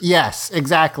Wonka. Yes,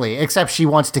 exactly. Except she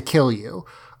wants to kill you.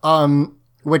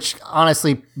 Which,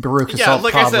 honestly, Veruca Salt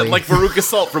like probably... I said, like Veruca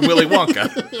Salt from Willy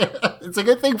Wonka. It's a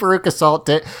good thing Veruca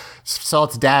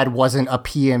Salt's dad wasn't a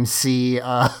PMC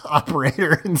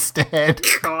operator instead.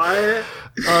 God.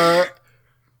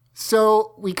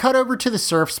 So we cut over to the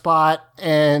surf spot,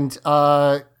 and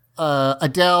Adele,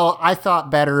 I thought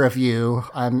better of you.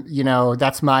 You know,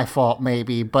 that's my fault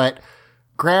maybe, but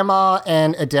Grandma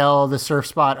and Adele, the surf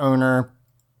spot owner,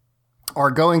 are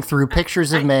going through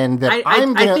pictures of men that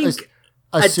I'm going to assume...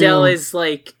 Adele is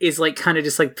like kind of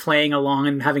just like playing along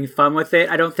and having fun with it.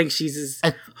 I don't think she's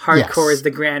as hardcore as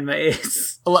the grandma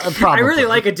is. Probably. I really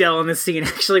like Adele in this scene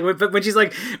actually, but when she's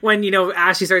like, when, you know,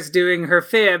 Ashley starts doing her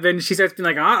fib and she starts being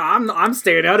like, I'm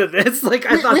staying out of this. Like,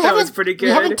 I thought that was pretty good.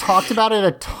 We haven't talked about it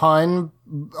a ton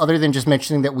other than just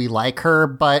mentioning that we like her,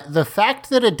 but the fact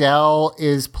that Adele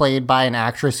is played by an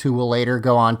actress who will later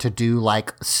go on to do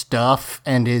like stuff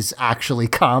and is actually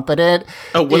competent.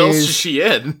 Oh, what else is she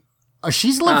in?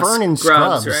 She's Laverne in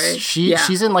Scrubs. Right?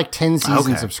 She's in like 10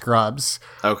 seasons of Scrubs.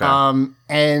 Okay.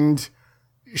 And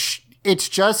it's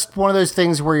just one of those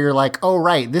things where you're like, oh,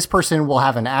 right, this person will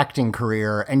have an acting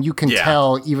career, and you can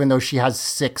tell even though she has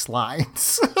 6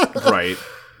 lines. Right.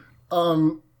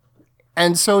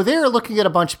 And so they're looking at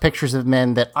a bunch of pictures of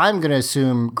men that I'm going to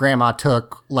assume Grandma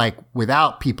took like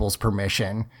without people's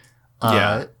permission.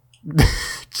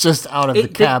 Just out of the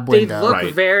cab window. They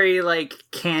look very like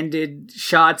candid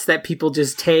shots that people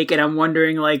just take, and I'm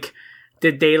wondering like,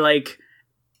 did they like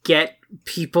get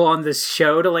people on this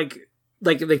show to like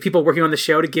people working on the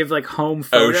show to give like home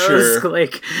photos? Oh, sure.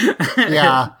 Like,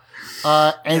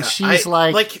 and she's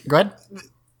like, go ahead.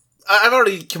 I've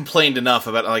already complained enough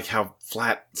about like how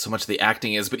flat so much of the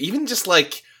acting is, but even just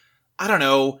like, I don't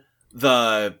know,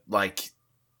 the like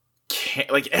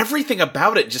everything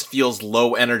about it just feels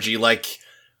low energy. Like,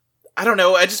 I don't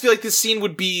know, I just feel like this scene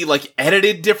would be like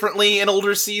edited differently in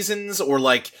older seasons, or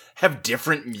like have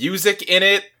different music in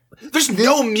it. There's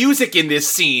no music in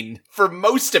this scene for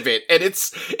most of it, and it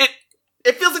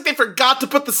feels like they forgot to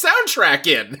put the soundtrack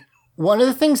in. One of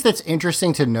the things that's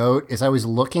interesting to note is I was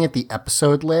looking at the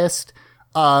episode list.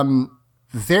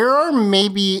 There are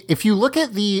maybe, if you look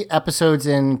at the episodes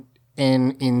in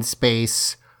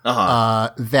space,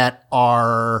 that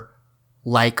are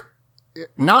like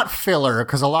not filler,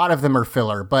 because a lot of them are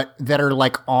filler, but that are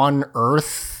like on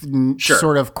Earth,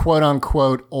 sort of quote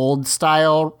unquote old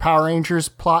style Power Rangers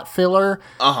plot filler.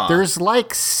 There's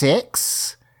like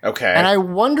 6. Okay. And I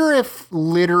wonder if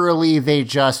literally they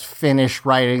just finished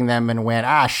writing them and went,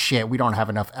 shit, we don't have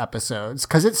enough episodes.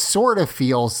 Because it sort of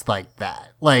feels like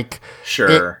that. Like,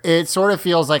 it sort of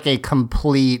feels like a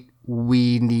complete,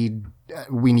 we need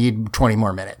 20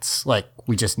 more minutes. Like,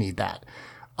 we just need that.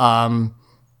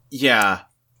 Yeah.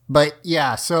 But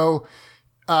yeah, so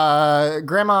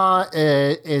Grandma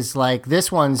is like,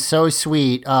 this one's so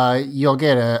sweet. You'll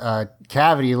get a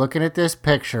cavity looking at this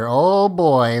picture. Oh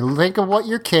boy, think of what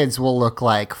your kids will look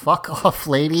like. Fuck off,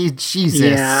 lady. Jesus.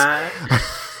 Yeah.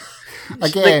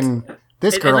 Again,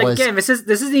 This girl and, like, is... Again, this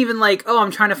isn't even like, oh,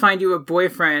 I'm trying to find you a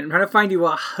boyfriend. I'm trying to find you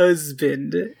a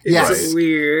husband. It's Yes.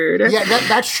 weird. Yeah,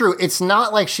 that's true. It's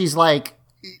not like she's like,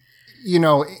 you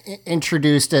know,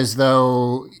 introduced as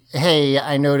though, hey,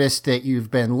 I noticed that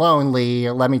you've been lonely.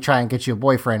 Let me try and get you a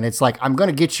boyfriend. It's like, I'm going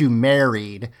to get you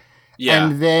married. Yeah.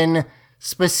 And then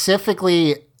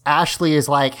specifically, Ashley is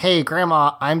like, hey,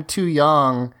 Grandma, I'm too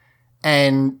young.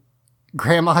 And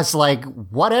Grandma's like,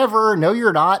 whatever. No,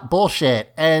 you're not.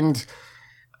 Bullshit. And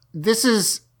this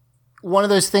is one of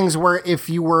those things where if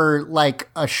you were like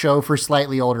a show for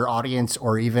slightly older audience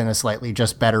or even a slightly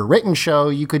just better written show,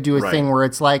 you could do a thing where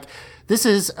it's like, this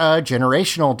is a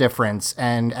generational difference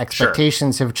and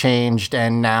expectations have changed.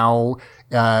 And now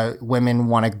women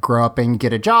want to grow up and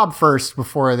get a job first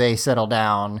before they settle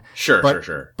down.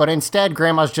 Sure. But instead,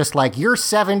 Grandma's just like, you're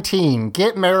 17,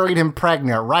 get married and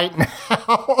pregnant right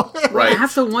now. Right. I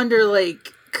have to wonder,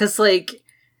 like, because, like,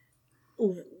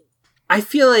 I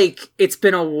feel like it's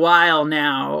been a while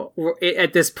now,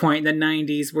 at this point in the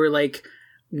 90s, where, like,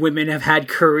 women have had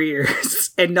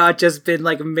careers and not just been,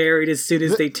 like, married as soon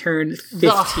as they turn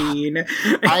 15.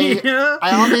 I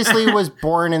obviously was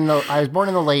born in the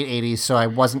late 80s, so I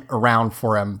wasn't around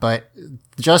for him, but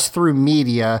just through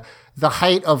media, the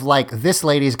height of, like, this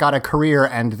lady's got a career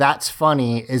and that's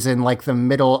funny is in, like, the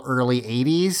middle, early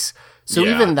 80s. So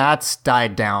even that's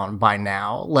died down by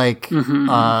now. Like,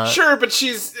 sure, but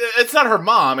it's not her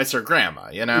mom, it's her grandma,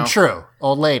 you know? True.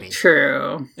 Old lady.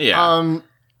 True. Yeah.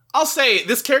 I'll say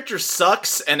this character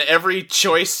sucks, and every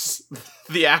choice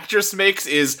the actress makes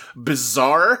is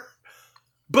bizarre.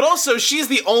 But also, she's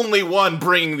the only one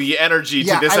bringing the energy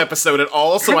to this episode at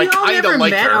all, so I kind of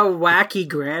like her. Have you all ever met a wacky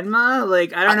grandma?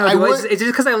 Like, I don't know. Is it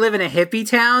just because I live in a hippie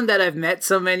town that I've met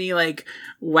so many, like,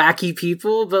 wacky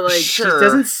people? But, like, she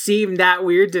doesn't seem that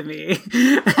weird to me.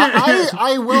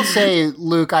 I will say,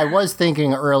 Luke, I was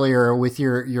thinking earlier with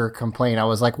your complaint, I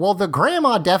was like, well, the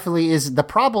grandma definitely is, the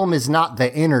problem is not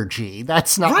the energy.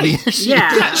 That's not the issue. Yeah.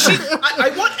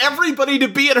 I want everybody to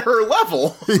be at her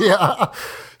level. Yeah.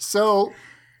 So...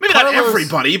 Maybe not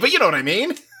everybody, but you know what I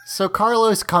mean. So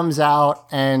Carlos comes out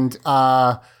and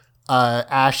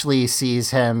Ashley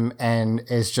sees him and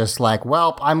is just like,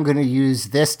 well, I'm going to use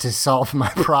this to solve my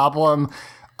problem.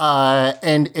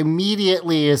 And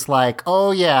immediately is like,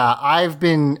 oh yeah,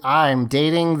 I'm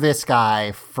dating this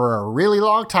guy for a really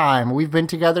long time. We've been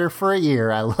together for a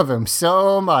year. I love him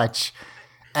so much.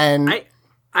 And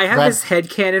I have this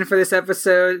headcanon for this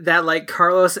episode that, like,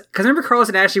 Carlos... Because remember Carlos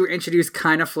and Ashley were introduced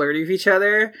kind of flirty with each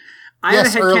other? I have a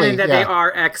headcanon that they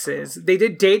are exes. They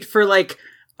did date for, like,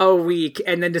 a week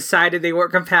and then decided they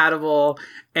weren't compatible,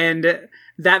 and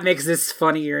that makes this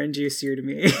funnier and juicier to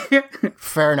me.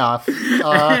 Fair enough.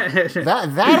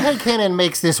 That headcanon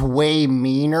makes this way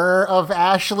meaner of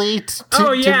Ashley. It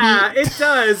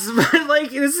does. But, like,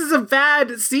 this is a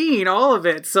bad scene, all of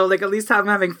it. So, like, at least I'm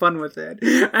having fun with it.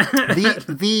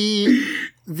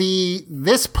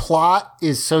 This plot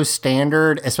is so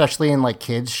standard, especially in, like,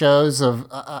 kids shows of,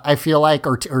 I feel like,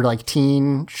 or like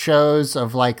teen shows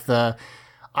of, like, I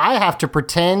have to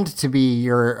pretend to be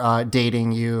your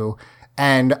dating you.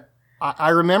 And I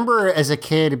remember as a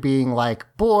kid being like,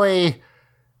 boy,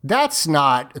 that's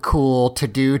not cool to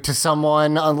do to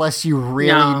someone unless you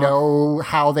really know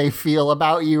how they feel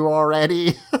about you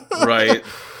already. Right.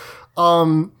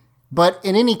 But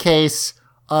in any case,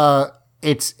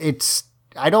 it's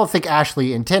I don't think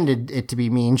Ashley intended it to be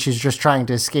mean. She's just trying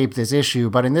to escape this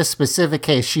issue. But in this specific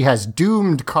case, she has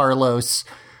doomed Carlos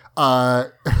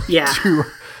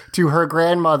to her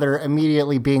grandmother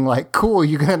immediately being like, cool,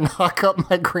 you gonna knock up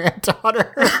my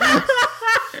granddaughter?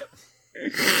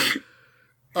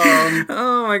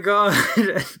 Oh my god.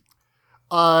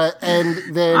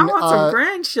 And then I want some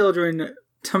grandchildren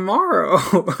tomorrow.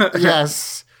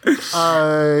 Yes.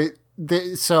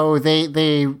 So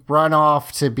they run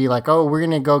off to be like, oh, we're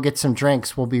gonna go get some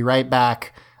drinks. We'll be right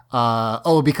back.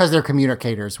 Because their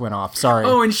communicators went off. Sorry.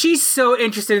 Oh, and she's so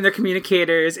interested in their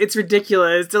communicators. It's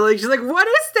ridiculous. She's like, what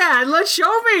is that? Let's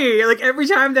show me. Like, every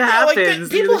time that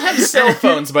happens. Like, people have cell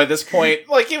phones by this point.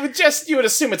 Like, you would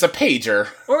assume it's a pager.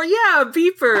 Or, yeah, a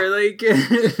beeper. Like,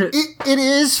 it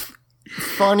is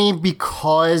funny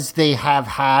because they have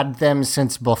had them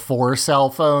since before cell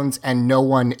phones and no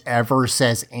one ever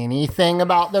says anything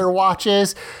about their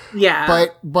watches. Yeah.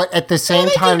 But at the same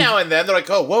time, now and then they're like,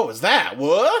 "Oh, what was that?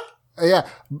 What?" Yeah.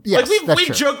 Yes, like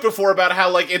we've joked before about how,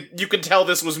 like, you can tell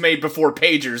this was made before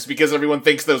pagers because everyone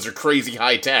thinks those are crazy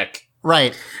high tech.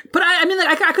 Right. But I mean,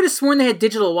 like, I could have sworn they had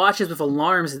digital watches with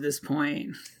alarms at this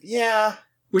point. Yeah.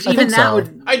 Which even that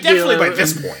would... Definitely by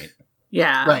this point.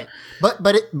 Yeah. Right.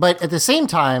 But at the same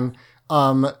time,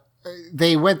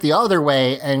 they went the other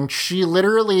way, and she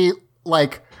literally,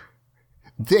 like,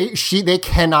 they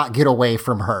cannot get away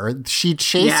from her. She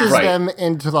chases them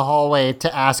into the hallway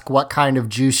to ask what kind of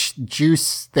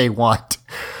juice they want.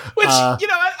 Which,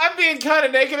 I'm being kind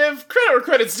of negative. Credit where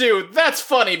credit's due. That's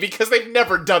funny because they've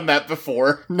never done that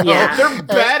before. No. Yeah. Their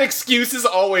bad excuses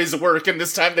always work, and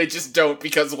this time they just don't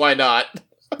because why not?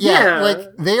 Yeah,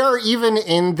 like they are even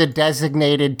in the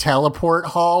designated teleport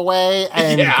hallway,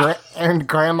 and and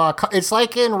Grandma. It's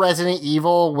like in Resident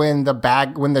Evil when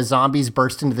the zombies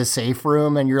burst into the safe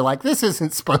room, and you're like, "This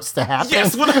isn't supposed to happen."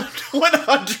 Yes,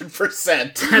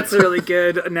 100%. That's a really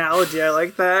good analogy. I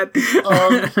like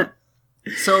that.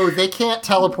 So they can't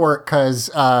teleport because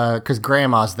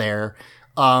Grandma's there,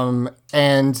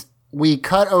 and we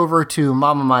cut over to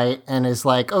Mama Mite and is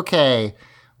like, "Okay.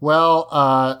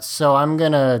 Well, so I'm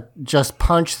gonna just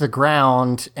punch the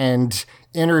ground and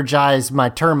energize my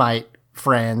termite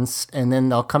friends, and then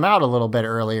they'll come out a little bit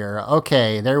earlier."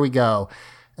 Okay, there we go.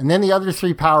 And then the other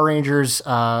 3 Power Rangers,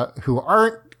 who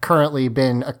aren't currently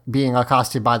being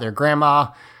accosted by their grandma,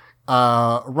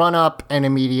 run up and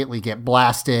immediately get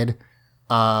blasted.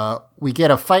 We get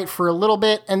a fight for a little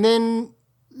bit, and then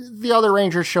the other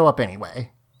Rangers show up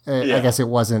anyway. I guess it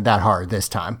wasn't that hard this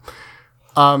time.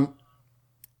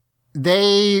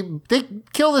 They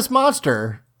kill this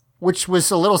monster, which was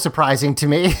a little surprising to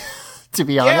me, to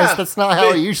be honest. That's not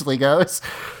how it usually goes.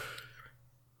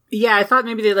 Yeah, I thought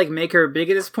maybe they'd like make her big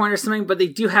at this point or something, but they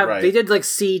did like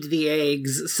seed the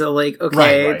eggs, so like,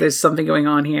 okay, there's something going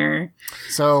on here.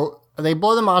 So they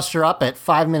blow the monster up at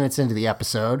 5 minutes into the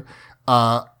episode.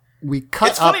 We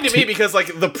cut. It's funny to me because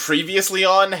like the previous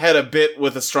Leon had a bit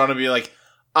with Astronomy like,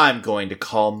 I'm going to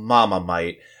call Mama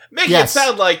Mite, making it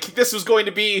sound like this was going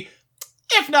to be,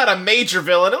 if not a major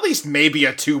villain, at least maybe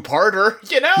a 2-parter,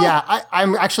 Yeah,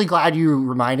 I'm actually glad you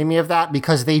reminded me of that,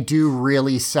 because they do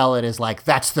really sell it as like,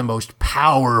 that's the most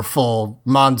powerful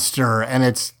monster, and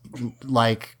it's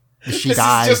like, she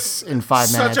dies in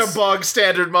 5 minutes. Such a bog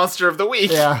standard monster of the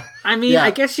week. Yeah. I mean,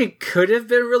 I guess she could have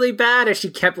been really bad if she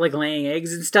kept like laying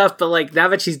eggs and stuff, but like now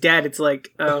that she's dead, it's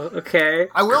like, oh, okay.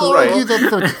 I will argue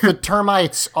that the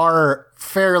termites are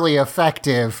fairly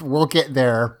effective. We'll get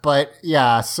there, but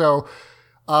yeah, so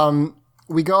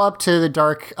we go up to the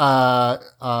dark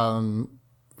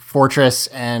fortress,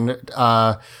 and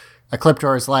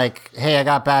Ecliptor is like, "Hey, I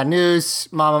got bad news.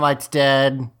 Mama Mite's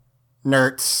dead.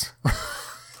 Nerds."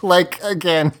 Like,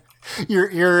 again,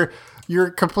 you're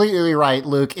completely right,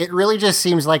 Luke. It really just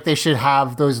seems like they should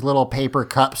have those little paper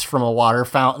cups from a water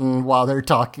fountain while they're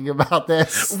talking about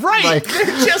this. Right. Like,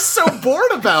 they're just so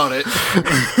bored about it.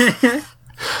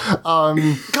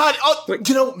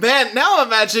 God, man, now I'm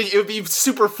imagining it would be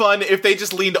super fun if they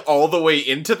just leaned all the way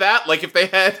into that. Like if they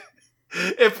had,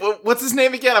 what's his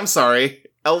name again? I'm sorry.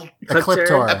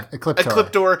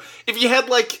 Ecliptor. If you had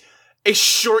like a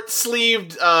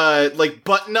short-sleeved, like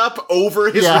button-up over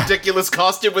his ridiculous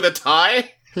costume with a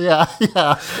tie. Yeah.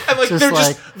 And like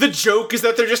the joke is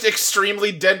that they're just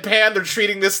extremely deadpan. They're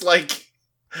treating this like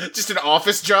just an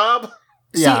office job.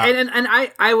 Yeah. See, and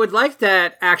I would like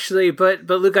that actually, but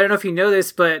Luke, I don't know if you know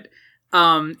this, but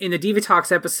in the Diva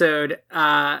Talks episode,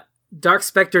 Dark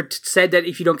Spectre said that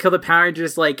if you don't kill the Power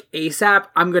Rangers like ASAP,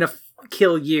 I'm gonna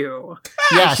kill you.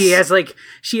 Yes. She has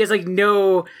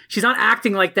no, she's not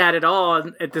acting like that at all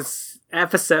at this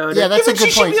episode. Yeah, that's a good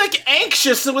point. She should be like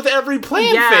anxious with every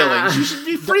plan failing. She should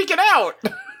be freaking out.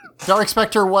 Dark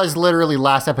Spectre was literally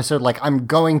last episode like, "I'm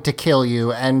going to kill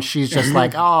you," and she's just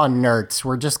like, "Oh, nerds,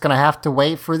 we're just gonna have to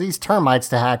wait for these termites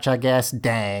to hatch, I guess."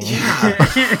 Dang.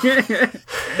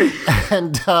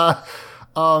 And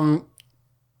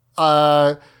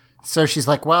so she's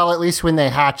like, "Well, at least when they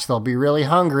hatch, they'll be really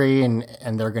hungry, and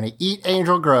they're gonna eat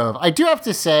Angel Grove." I do have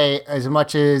to say, as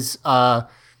much as I'm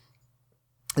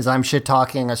shit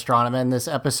talking Astronomy in this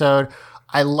episode,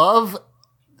 I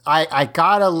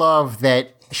gotta love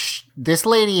that. This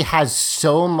lady has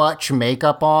so much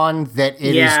makeup on that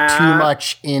it is too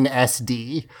much in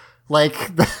SD, like,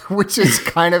 which is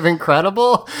kind of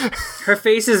incredible. Her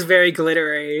face is very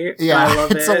glittery. Yeah, I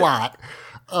love it's a lot.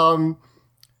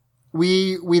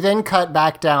 We then cut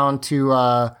back down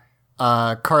to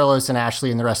Carlos and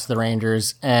Ashley and the rest of the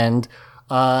Rangers, and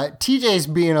TJ's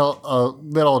being a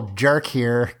little jerk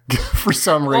here for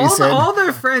some reason. All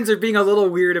their friends are being a little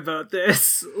weird about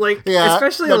this, like, yeah,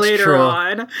 especially later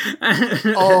on.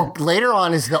 Later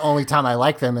on is the only time I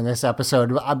like them in this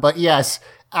episode. But yes,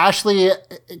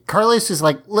 Carlos is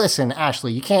like, "Listen,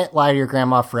 Ashley, you can't lie to your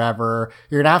grandma forever.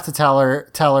 You're gonna have to tell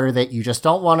her that you just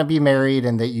don't want to be married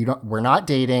and that we're not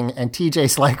dating." And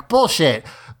TJ's like, "Bullshit,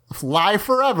 lie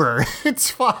forever. It's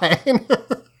fine."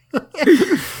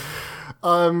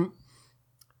 And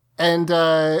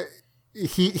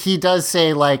he does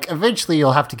say, like, eventually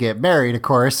you'll have to get married, of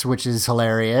course, which is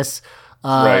hilarious.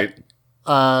 Right.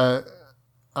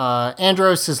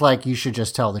 Andros is like, you should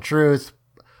just tell the truth.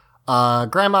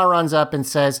 Grandma runs up and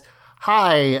says,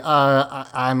 hi,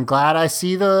 I'm glad I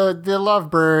see the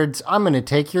lovebirds. I'm going to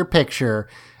take your picture.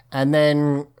 And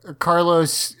then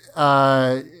Carlos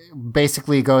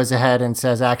basically goes ahead and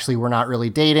says, actually, we're not really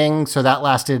dating. So that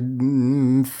lasted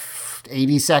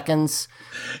 80 seconds.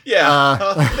 Yeah,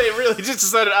 they really just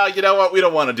decided, you know what? We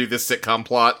don't want to do this sitcom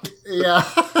plot. Yeah.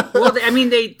 Well, I mean,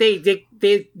 they're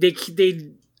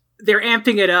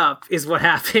amping it up, is what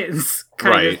happens,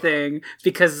 kind of thing,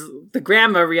 because the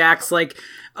grandma reacts like,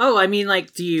 "Oh, I mean,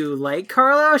 like, do you like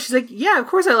Carlo?" She's like, "Yeah, of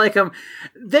course I like him."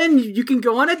 Then you can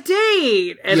go on a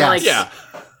date, and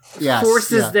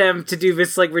forces them to do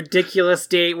this like ridiculous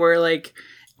date where like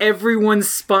everyone's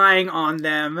spying on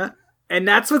them. And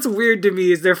that's what's weird to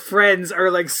me is their friends are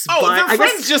like spying. Oh, their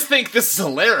friends just think this is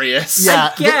hilarious.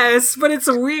 Yeah, I guess, but it's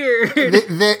weird.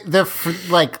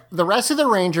 The rest of the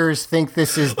Rangers think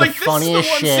this is the funniest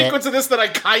shit. This is the one sequence of this that I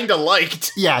kind of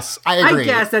liked. Yes, I agree.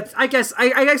 I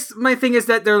guess my thing is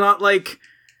that they're not like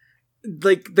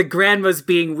the grandma's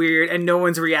being weird and no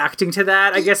one's reacting to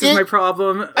that, I guess is my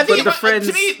problem. I think the friends,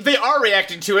 to me, they are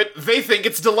reacting to it. They think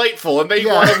it's delightful and they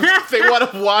want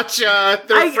to watch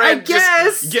their friend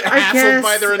just get hassled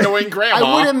by their annoying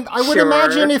grandma. I would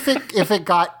imagine if it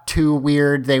got too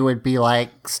weird, they would be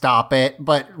like, stop it.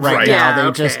 But now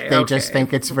they just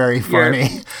think it's very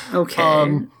funny.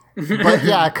 Okay. But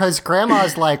yeah, because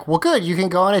grandma's like, well, good, you can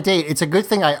go on a date. It's a good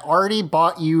thing I already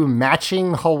bought you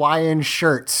matching Hawaiian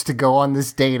shirts to go on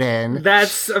this date in.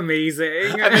 That's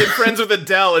amazing. I made friends with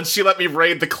Adele, and she let me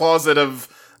raid the closet of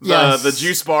the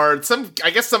juice bar. I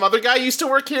guess some other guy used to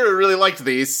work here who really liked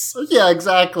these. Yeah,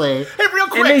 exactly. Hey, real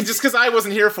quick, just because I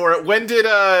wasn't here for it, when did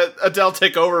Adele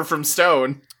take over from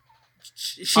Stone?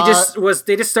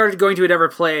 They just started going to a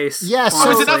different place. Yeah,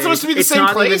 so is it not supposed to be the same place?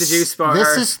 It's not even the juice bar.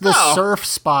 This is the surf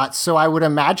spot, so I would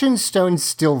imagine Stone's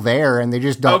still there, and they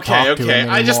just don't talk to him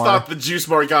anymore. I just thought the juice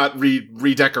bar got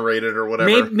redecorated or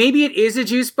whatever. Maybe it is a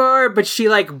juice bar, but she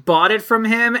like bought it from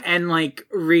him and like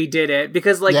redid it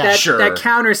because like that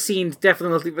counter scene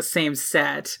definitely looked like the same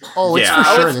set. Oh, it's for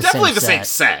sure it's definitely the same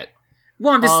set.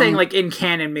 Well, I'm just saying, like, in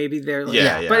canon, maybe they're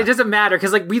like... But it doesn't matter,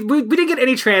 because, like, we didn't get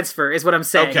any transfer, is what I'm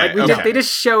saying. They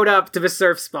just showed up to the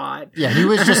surf spot. Yeah, he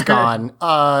was just gone.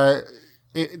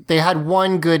 They had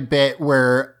one good bit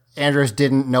where Andros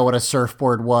didn't know what a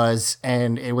surfboard was,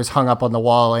 and it was hung up on the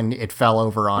wall, and it fell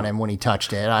over on him when he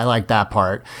touched it. I like that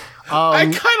part. I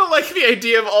kind of like the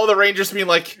idea of all the Rangers being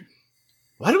like...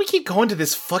 Why do we keep going to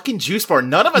this fucking juice bar?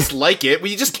 None of us like it.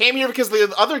 We just came here because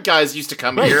the other guys used to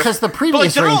come here. Because the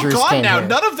previous Rangers all gone came now. here.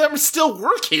 None of them still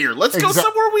work here. Let's go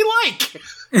somewhere we like.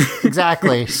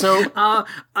 Exactly. So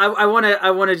I want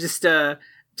to just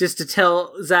to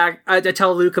tell Zach, to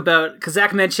tell Luke about, because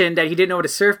Zach mentioned that he didn't know what a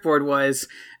surfboard was.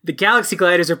 The Galaxy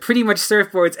Gliders are pretty much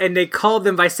surfboards, and they called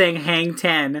them by saying "Hang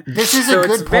 10." This is a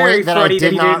good point that I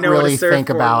did not really think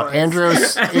about.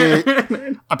 Andros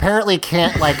apparently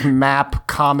can't like map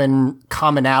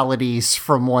commonalities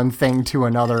from one thing to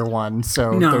another one.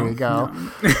 So there you go.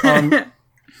 No.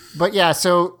 But yeah,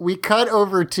 so we cut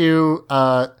over to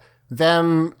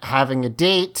them having a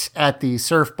date at the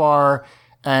surf bar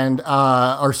and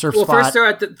or surf spot.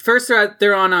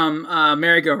 They're on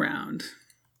merry-go-round.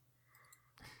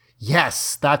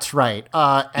 Yes, that's right.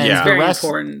 And very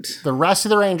important. The rest of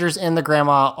the Rangers and the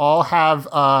grandma all have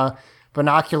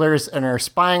binoculars and are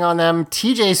spying on them.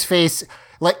 TJ's face,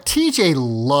 like, TJ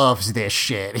loves this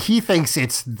shit. He thinks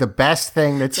it's the best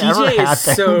thing that's ever happened. TJ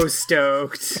is so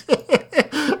stoked.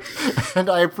 And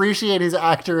I appreciate his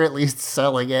actor at least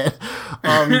selling it.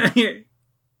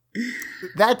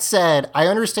 That said, I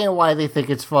understand why they think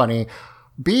it's funny.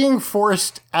 Being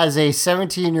forced as a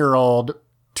 17-year-old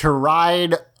to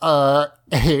ride a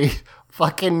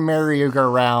fucking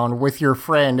merry-go-round with your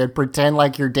friend and pretend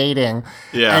like you're dating.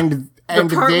 Yeah. And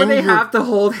the part where they have to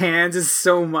hold hands is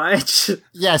so much.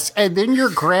 Yes, and then your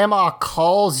grandma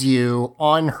calls you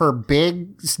on her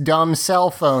big, dumb cell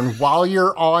phone while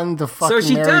you're on the fucking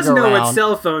merry-go-round. So she does know what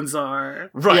cell phones are.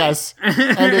 Right. Yes,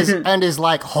 and is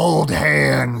like, hold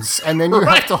hands. And then you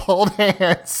have to hold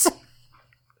hands.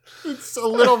 It's a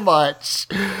little much.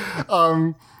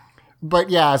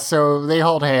 But yeah, so they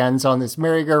hold hands on this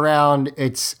merry-go-round.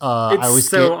 It's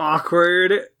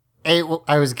awkward. I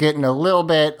was getting a little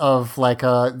bit of like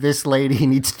this lady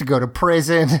needs to go to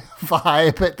prison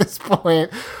vibe at this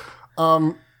point.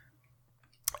 And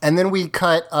then we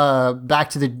cut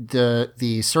back to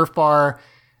the surf bar,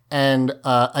 and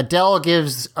Adele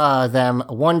gives them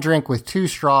one drink with 2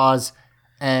 straws,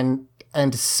 and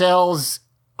sells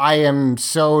 "I am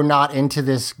so not into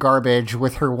this garbage"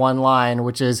 with her one line,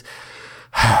 which is,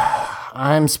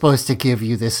 "I'm supposed to give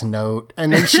you this note,"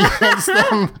 and then she hands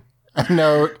them a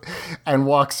note and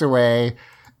walks away,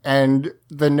 and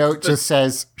the note just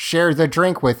says, "Share the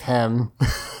drink with him."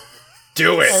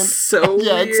 Do it. So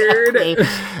Yeah, weird.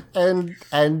 exactly.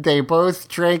 And they both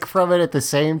drank from it at the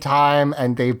same time,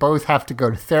 and they both have to go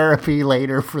to therapy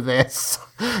later for this.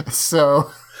 So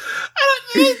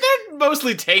They're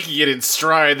mostly taking it in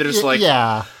stride. They're just like,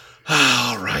 yeah,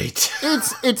 all right.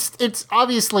 it's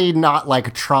obviously not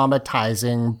like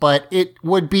traumatizing, but it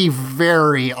would be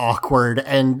very awkward,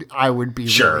 and I would be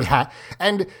Sure. really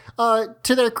and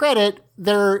to their credit,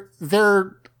 their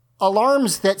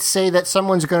alarms that say that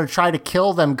someone's going to try to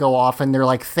kill them go off, and they're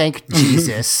like, "Thank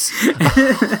Jesus."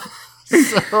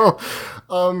 So,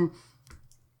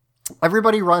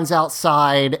 everybody runs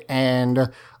outside,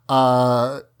 and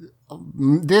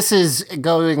this is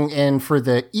going in for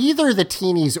either the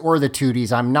teenies or the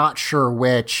tooties. I'm not sure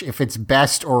which, if it's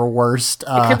best or worst.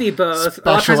 It could be both. A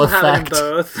lot of times Special we'll have it in effect.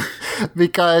 both.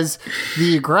 Because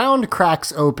the ground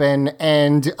cracks open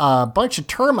and a bunch of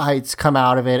termites come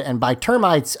out of it. And by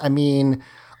termites, I mean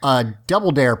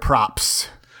Double Dare props.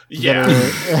 Yeah.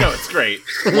 No, it's great.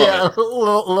 Love Yeah, it.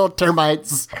 little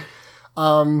termites.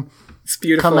 It's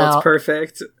beautiful. Come It's out.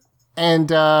 perfect. And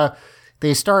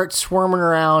they start swarming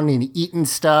around and eating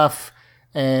stuff.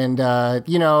 And,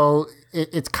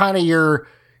 it's kind of your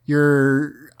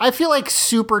I feel like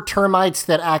super termites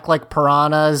that act like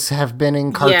piranhas have been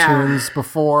in cartoons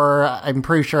before. I'm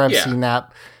pretty sure I've Yeah. seen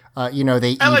that. They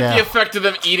eat. I like the effect of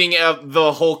them eating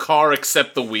the whole car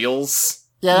except the wheels.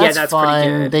 Yeah, that's pretty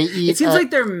fine. good. They eat. It seems like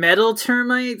they're metal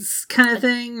termites kind of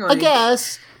thing. I Like,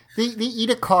 guess they eat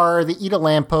a car. They eat a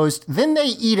lamppost. Then they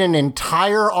eat an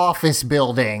entire office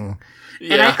building.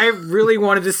 And I really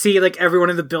wanted to see like everyone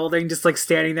in the building just like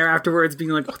standing there afterwards being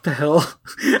like, "What the hell?"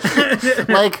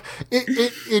 Like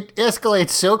it escalates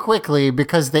so quickly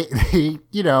because they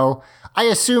I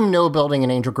assume no building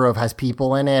in Angel Grove has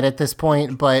people in it at this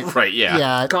point, but Right,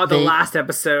 yeah. God, the last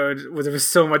episode where there was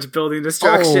so much building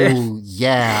destruction. Oh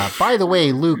yeah. By the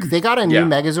way, Luke, they got a new Yeah.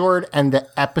 Megazord, and the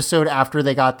episode after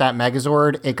they got that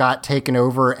Megazord, it got taken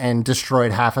over and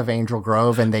destroyed half of Angel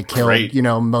Grove, and they killed Great.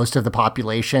 most of the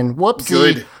population. Whoopsie.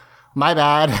 Good. My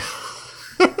bad.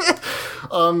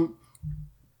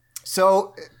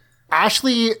 So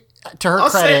Ashley, to her I'll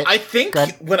credit, say, I think Go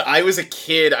ahead. when I was a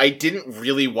kid, I didn't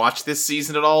really watch this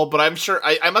season at all, but I'm sure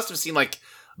I must have seen like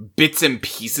bits and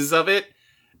pieces of it.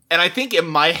 And I think in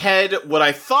my head, what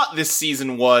I thought this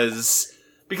season was,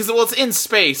 because, well, it's in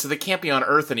space, so they can't be on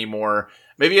Earth anymore.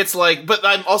 Maybe it's like, but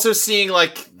I'm also seeing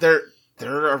like they're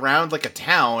around like a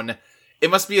town. It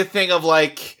must be a thing of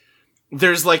like,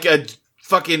 there's like a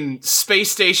fucking space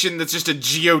station that's just a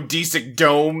geodesic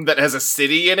dome that has a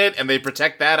city in it, and they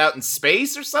protect that out in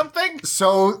space or something?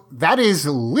 so that is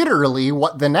literally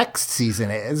what the next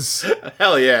season is.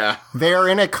 Hell yeah. They are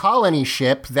in a colony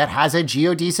ship that has a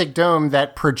geodesic dome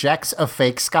that projects a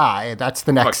fake sky. That's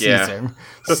the next Fuck yeah. season.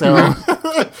 So,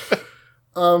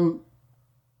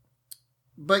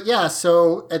 but yeah,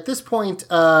 so at this point,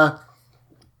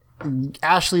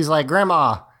 Ashley's like,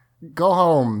 "Grandma, go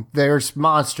home. There's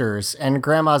monsters." And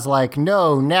Grandma's like,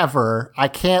 "No, never. I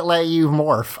can't let you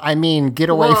morph. I mean, get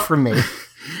away Well- from me."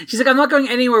 She's like, "I'm not going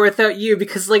anywhere without you,"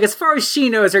 because, like, as far as she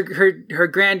knows, her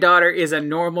granddaughter is a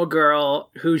normal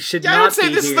girl who should Yeah, not I would say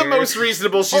be this is the here. most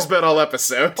reasonable she's been all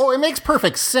episode. Oh, it makes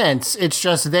perfect sense. It's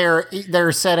just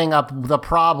they're setting up the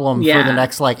problem for Yeah. the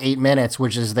next 8 minutes,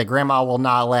 which is that Grandma will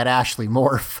not let Ashley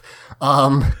morph.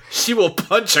 She will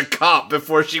punch a cop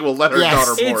before she will let her Yes.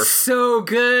 daughter morph. It's so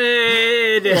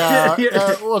good. Yeah,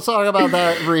 we'll talk about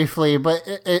that briefly, but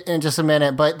in just a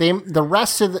minute. But the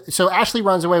rest of so Ashley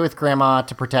runs away with Grandma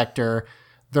to protect her.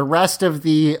 The rest of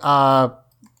the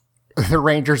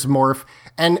Rangers morph,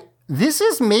 and this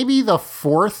is maybe the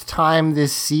 4th time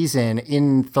this season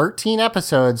in 13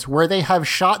 episodes where they have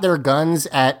shot their guns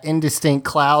at indistinct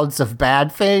clouds of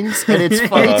bad things, and it's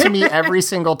funny to me every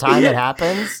single time it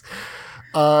happens.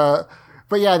 But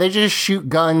yeah, they just shoot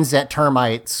guns at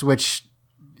termites, which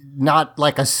not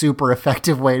like a super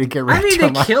effective way to get rid I of mean, they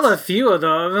termites. kill a few of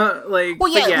them. Like,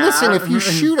 Well, but yeah, listen, if you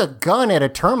shoot a gun at a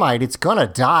termite, it's gonna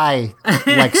die.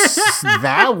 Like,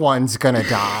 that one's gonna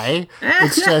die.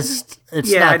 It's just, it's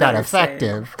Yeah, I not know that what you're saying.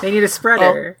 effective. They need a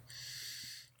spreader.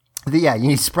 Yeah, you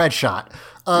need spread shot.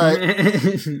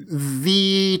 The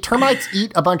termites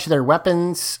eat a bunch of their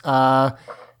weapons,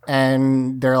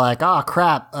 and they're like, "Oh,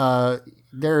 crap,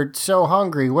 they're so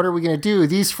hungry. What are we going to do?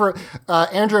 These for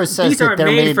Andros says These that are they're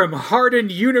made from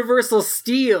hardened universal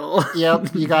steel.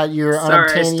 Yep, you got your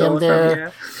Sorry, I unobtainium stole it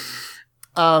there.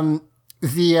 from you.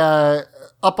 The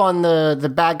up on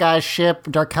the bad guy's ship,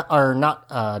 Darkonda,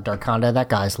 that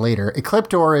guy's later.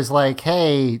 Ecliptor is like,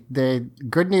 hey, the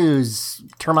good news,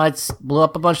 termites blew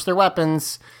up a bunch of their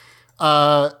weapons.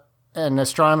 And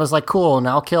Astronoma's like, cool,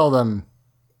 now kill them.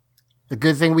 The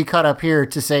good thing we cut up here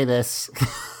to say this.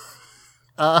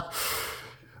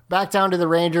 Back down to the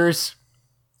Rangers.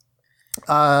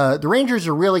 The Rangers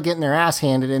are really getting their ass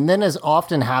handed, and then as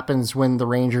often happens when the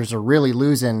Rangers are really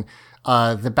losing,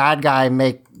 the bad guy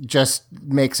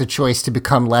makes a choice to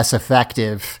become less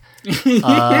effective.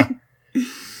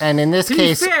 And in this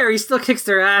case, to be fair, he still kicks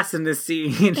their ass in this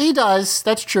scene. He does.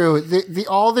 That's true.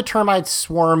 All the termites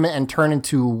swarm and turn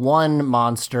into one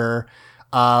monster,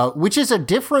 which is a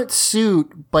different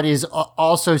suit, but is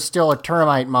also still a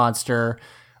termite monster.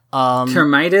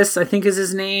 Termitus, I think is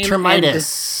his name.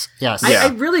 Termitus. Yes. I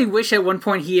really wish at one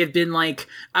point he had been like,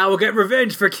 I will get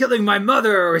revenge for killing my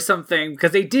mother or something,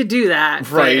 because they did do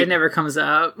that, right. But it never comes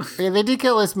up. Yeah, they did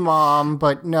kill his mom,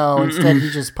 but no, instead he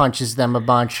just punches them a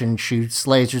bunch and shoots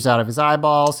lasers out of his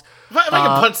eyeballs. If I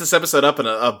can punch this episode up in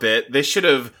a bit, they should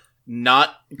have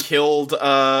not killed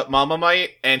Mama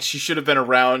Mite, and she should have been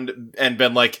around and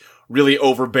been like really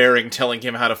overbearing, telling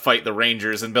him how to fight the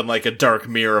Rangers, and been like a dark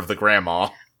mirror of the grandma.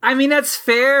 I mean, that's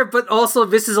fair, but also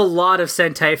this is a lot of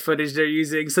Sentai footage they're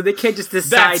using, so they can't just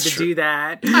decide to do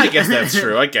that. I guess that's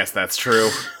true.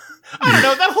 I don't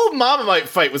know, that whole Mama Mite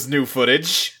fight was new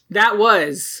footage. That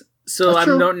was. So That's I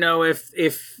true. don't know if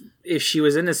she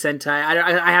was in a Sentai.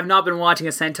 I have not been watching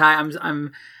a Sentai.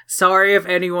 I'm sorry if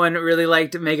anyone really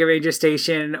liked Mega Ranger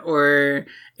Station or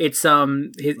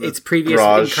its previous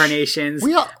Garage. incarnations.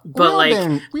 We all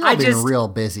been real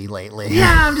busy lately.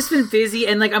 Yeah, I've just been busy,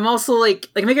 and like I'm also like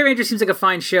Mega Ranger seems like a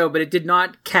fine show, but it did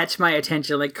not catch my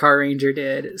attention like Car Ranger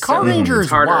did. Car Ranger is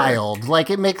harder. wild. Like,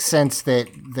 it makes sense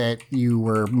that you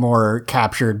were more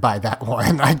captured by that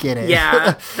one. I get it.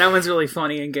 Yeah, that one's really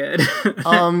funny and good.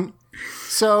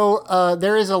 So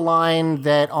there is a line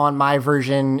that on my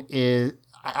version is,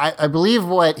 I believe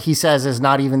what he says is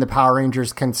not even the Power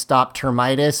Rangers can stop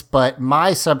termitus, but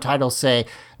my subtitles say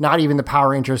not even the Power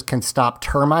Rangers can stop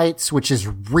termites, which is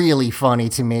really funny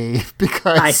to me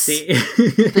because I see.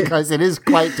 because it is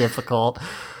quite difficult.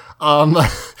 And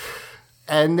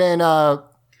then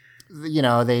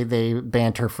they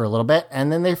banter for a little bit,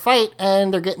 and then they fight,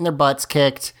 and they're getting their butts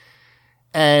kicked.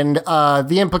 And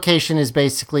the implication is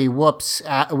basically, whoops,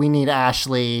 we need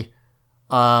Ashley.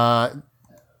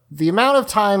 The amount of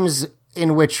times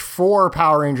in which 4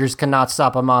 Power Rangers cannot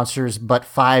stop a monster, but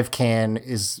 5 can,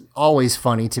 is always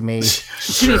funny to me.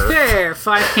 To be fair,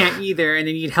 5 can't either, and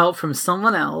they need help from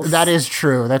someone else. That is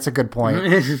true. That's a good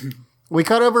point. We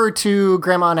cut over to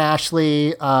Grandma and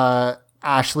Ashley.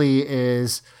 Ashley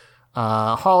is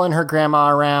hauling her grandma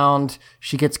around.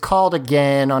 She gets called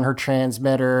again on her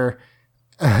transmitter.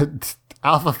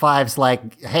 Alpha 5's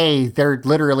like, hey, they're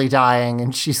literally dying.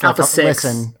 And she's Alpha like, 6.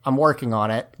 listen, I'm working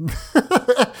on it.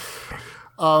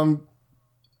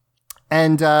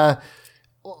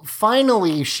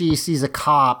 Finally, she sees a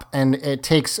cop, and it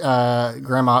takes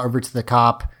Grandma over to the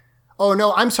cop. Oh,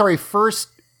 no, I'm sorry. First,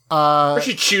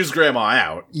 She chews Grandma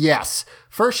out. yes.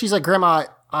 First, she's like, Grandma,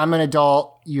 I'm an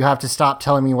adult. You have to stop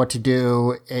telling me what to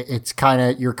do.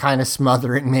 You're kind of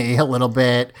smothering me a little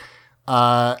bit.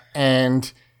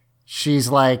 And she's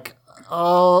like,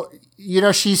 oh,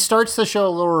 she starts to show a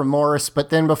little remorse, but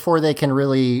then before they can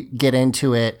really get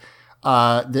into it,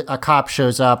 a cop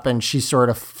shows up and she sort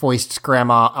of foists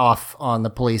Grandma off on the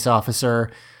police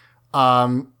officer.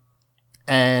 And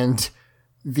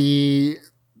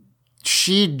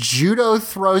she judo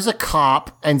throws a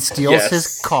cop and steals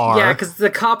his car. Yeah, because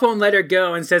the cop won't let her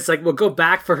go and says, like, we'll go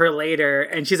back for her later.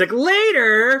 And she's like,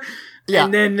 later? Yeah.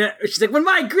 And then she's like, when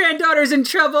my granddaughter's in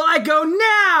trouble, I go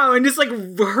now! And just, like,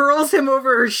 hurls him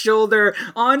over her shoulder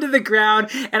onto the ground.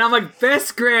 And I'm like,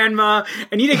 best grandma,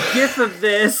 I need a gif of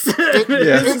this. It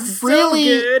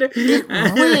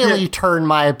really turned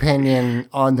my opinion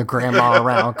on the grandma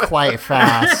around quite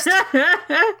fast.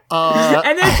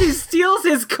 And then she steals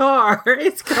his car,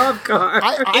 his cop car.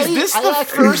 Is this the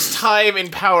first time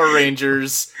in Power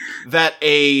Rangers that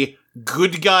a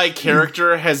good guy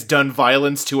character has done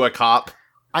violence to a cop?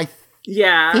 I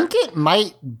Yeah. think it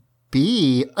might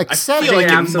be, except I feel like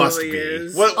It it must absolutely be.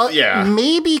 is. Well, yeah.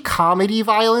 maybe comedy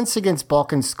violence against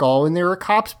Bulk and Skull when they were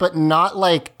cops, but not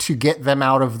like to get them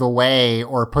out of the way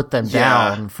or put them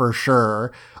down for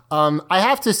sure. I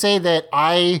have to say that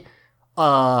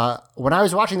when I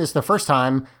was watching this the first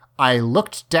time, I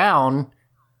looked down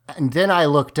And then I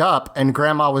looked up, and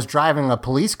Grandma was driving a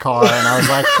police car, and I was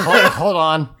like, hold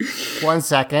on 1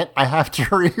 second. I have to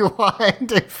rewind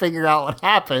to figure out what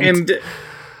happened.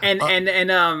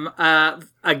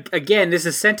 Again, this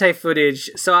is Sentai footage,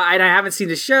 so I haven't seen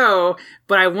the show,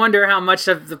 but I wonder how much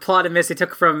of the plot of this they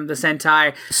took from the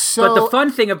Sentai. But the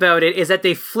fun thing about it is that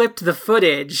they flipped the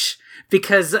footage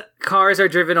because cars are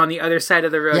driven on the other side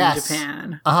of the road in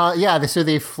Japan. Yeah, so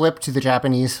they flipped to the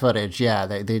Japanese footage. Yeah,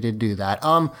 they did do that.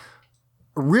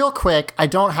 Real quick, I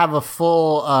don't have a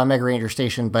full Mega Ranger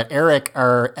station, but Eric,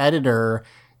 our editor,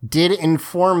 did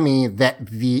inform me that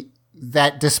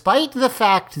despite the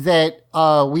fact that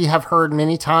we have heard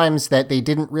many times that they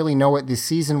didn't really know what this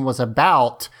season was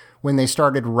about when they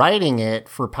started writing it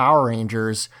for Power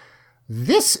Rangers,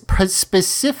 this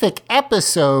specific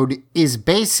episode is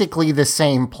basically the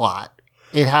same plot.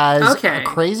 It has a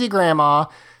crazy grandma.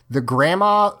 The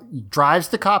grandma drives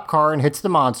the cop car and hits the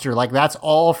monster. Like, that's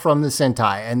all from the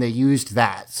Sentai, and they used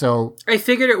that. So I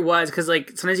figured it was, because,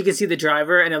 like, sometimes you can see the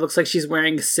driver, and it looks like she's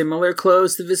wearing similar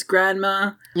clothes to this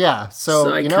grandma. Yeah,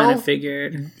 so I kind of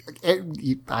figured.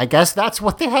 I guess that's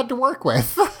what they had to work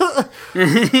with.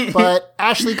 But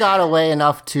Ashley got away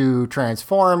enough to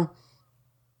transform.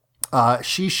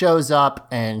 She shows up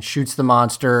and shoots the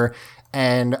monster.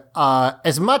 And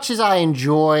as much as I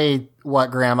enjoy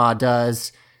what Grandma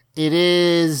does, it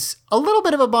is a little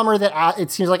bit of a bummer that it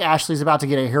seems like Ashley's about to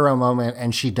get a hero moment,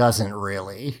 and she doesn't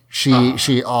really.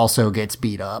 She also gets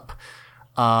beat up.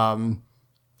 And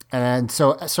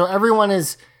so everyone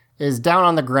is down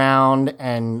on the ground,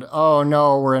 and oh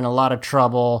no, we're in a lot of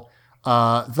trouble.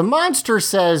 The monster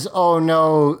says, "Oh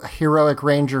no, heroic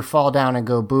ranger, fall down and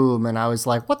go boom." And I was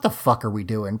like, what the fuck are we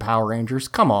doing, Power Rangers?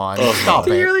 Come on, stop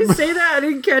it. Did you really say that? I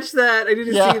didn't catch that. I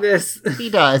didn't see this. He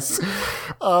does.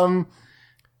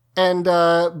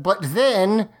 But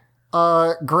then,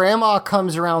 Grandma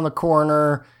comes around the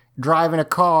corner driving a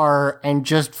car and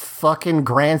just fucking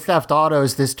Grand Theft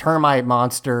Autos this termite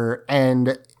monster.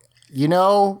 And,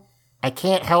 I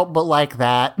can't help but like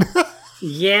that.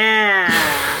 Yeah.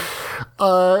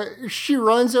 She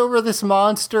runs over this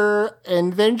monster,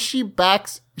 and then she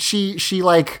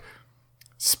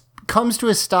comes to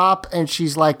a stop, and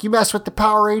she's like, "You mess with the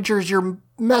Power Rangers, you're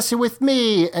messing with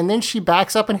me." And then she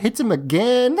backs up and hits him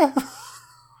again,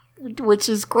 which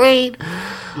is great.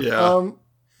 Yeah.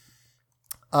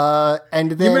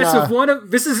 And then you mess with one of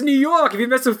this is New York. If you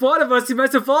mess with one of us, you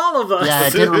mess with all of us. Yeah,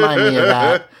 it did remind me of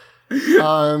that.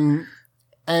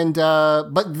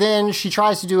 But then she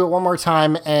tries to do it one more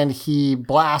time, and he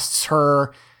blasts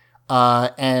her,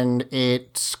 and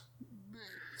it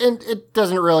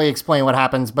doesn't really explain what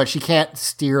happens, but she can't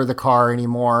steer the car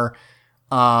anymore.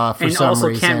 For some reason. And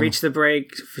also can't reach the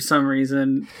brake for some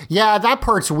reason. Yeah, that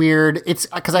part's weird. It's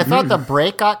because I thought the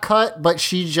brake got cut, but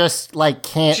she just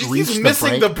can't reach the brake pedal. She's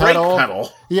missing the brake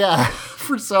pedal. Yeah,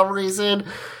 for some reason.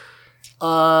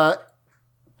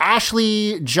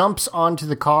 Ashley jumps onto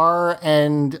the car,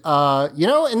 and, in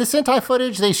the Sentai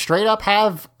footage, they straight up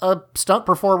have a stunt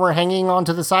performer hanging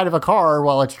onto the side of a car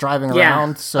while it's driving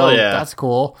around. So that's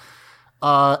cool.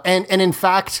 And in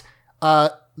fact,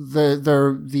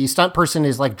 the stunt person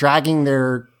is dragging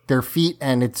their feet,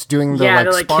 and it's doing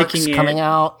the sparks coming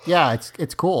out. Yeah,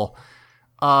 it's cool.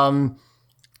 But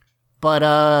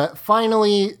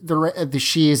finally,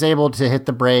 she is able to hit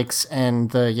the brakes, and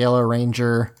the Yellow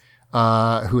Ranger,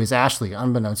 who is Ashley,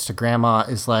 unbeknownst to Grandma,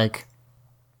 is like,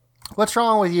 "What's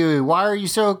wrong with you? Why are you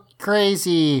so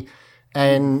crazy?"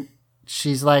 And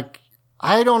she's like,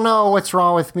 "I don't know what's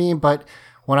wrong with me, but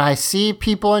when I see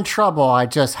people in trouble, I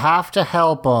just have to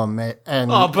help them."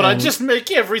 I just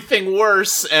make everything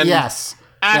worse. And yes,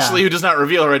 Ashley, who does not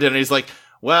reveal her identity, is like,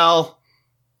 "Well,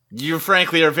 you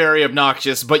frankly are very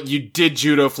obnoxious, but you did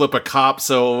judo flip a cop,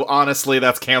 so honestly,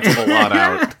 that's canceled a lot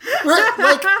out."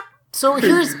 So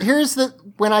here's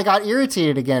when I got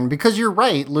irritated again, because you're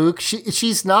right, Luke.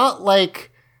 She's not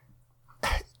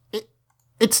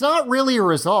it's not really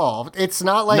resolved. It's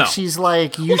not like she's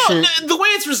like, the way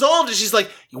it's resolved is she's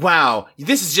like, "Wow,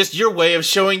 this is just your way of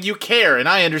showing you care, and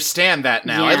I understand that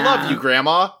now. Yeah. I love you,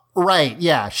 Grandma." Right,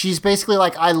 yeah. She's basically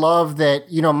like, "I love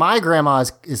that, my grandma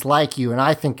is like you, and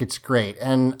I think it's great."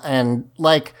 And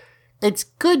it's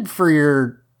good for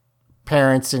your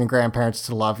parents and grandparents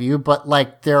to love you, but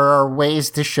there are ways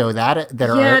to show that are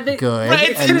good.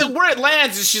 Right, where it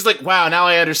lands is she's like, "Wow, now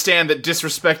I understand that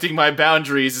disrespecting my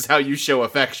boundaries is how you show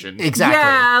affection."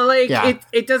 Exactly. Yeah,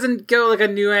 it doesn't go a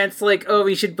nuance "Oh,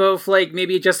 we should both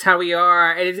maybe just how we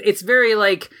are." And it's very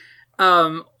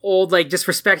old, like, just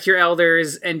respect your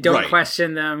elders and don't Right.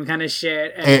 question them kind of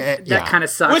shit. And yeah. that kind of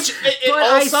sucks. Which, it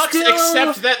all sucks,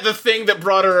 except that the thing that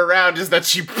brought her around is that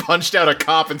she punched out a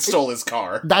cop and stole his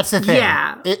car. That's the thing.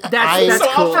 Yeah, that's So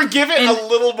cool. I'll forgive it And- a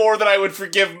little more than I would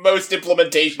forgive most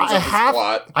implementations of this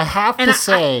plot. I have to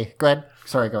say, go ahead.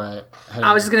 Sorry, go ahead.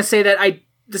 I was just gonna say that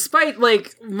despite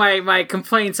like my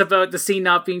complaints about the scene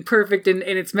not being perfect in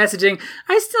its messaging,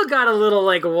 I still got a little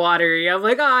like watery. I'm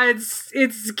like, oh,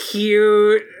 it's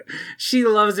cute. She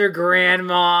loves her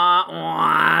grandma.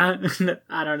 Aww.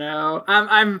 I don't know.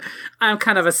 I'm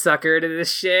kind of a sucker to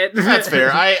this shit. That's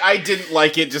fair. I didn't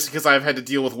like it just because I've had to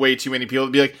deal with way too many people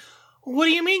to be like, what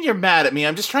do you mean you're mad at me?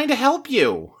 I'm just trying to help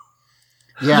you.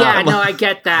 Yeah, no, I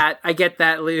get that,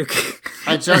 Luke.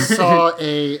 I just saw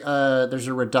there's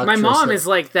a reductress. My mom is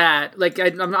like that. Like,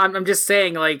 I'm just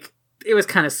saying, like, it was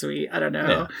kind of sweet. I don't know.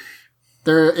 Yeah.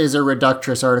 There is a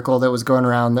reductress article that was going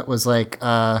around that was like,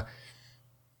 well,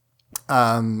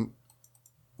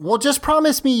 just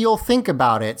promise me you'll think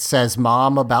about it, says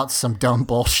mom about some dumb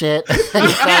bullshit.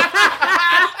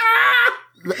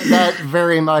 That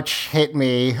very much hit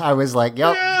me. I was like,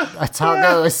 yep, that's how it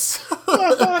goes.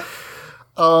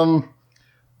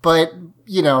 But,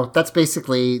 you know, that's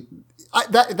basically...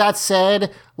 That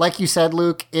said, like you said,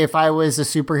 Luke, if I was a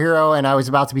superhero and I was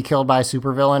about to be killed by a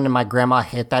supervillain and my grandma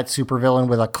hit that supervillain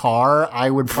with a car,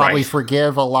 I would probably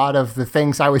forgive a lot of the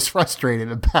things I was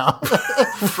frustrated about.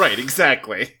 Right,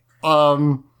 exactly.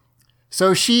 So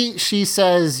she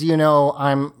says,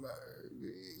 you're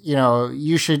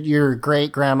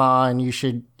great, grandma, and you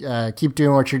should keep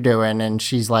doing what you're doing. And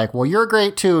she's like, well, you're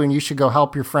great too, and you should go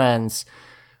help your friends.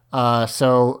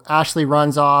 So Ashley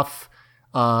runs off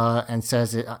and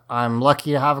says, I'm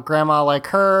lucky to have a grandma like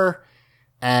her.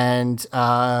 And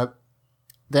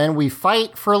then we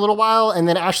fight for a little while, and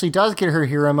then Ashley does get her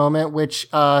hero moment, which,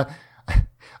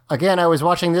 again, I was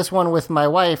watching this one with my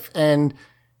wife, and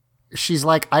she's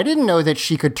like, I didn't know that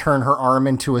she could turn her arm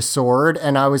into a sword.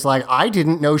 And I was like, I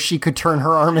didn't know she could turn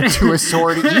her arm into a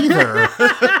sword either.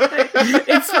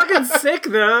 It's fucking sick,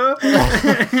 though.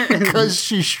 Because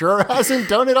she sure hasn't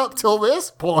done it up till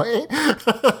this point.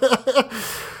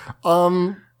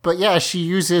 But yeah, she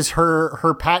uses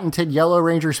her patented Yellow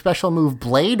Ranger special move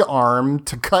Blade Arm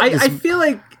to cut I feel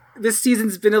like this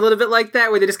season's been a little bit like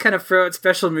that, where they just kind of throw out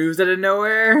special moves out of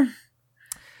nowhere.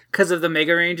 Because of the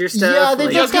Mega Ranger stuff? Yeah,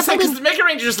 they I was gonna say, because the Mega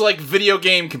Ranger's like video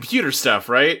game computer stuff,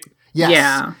 right? Yes.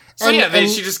 Yeah. So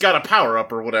she just got a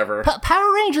power-up or whatever.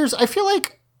 Power Rangers, I feel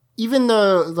like even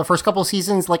the first couple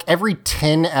seasons, like every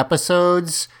 10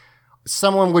 episodes,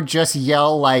 someone would just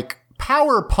yell like,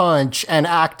 Power Punch, and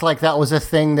act like that was a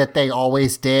thing that they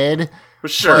always did. For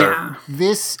sure. Yeah.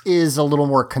 This is a little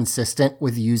more consistent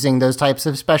with using those types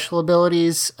of special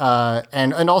abilities.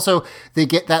 And also they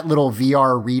get that little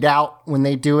VR readout when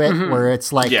they do it, where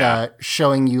it's like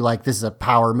showing you like this is a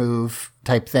power move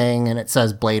type thing, and it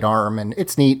says Blade Arm, and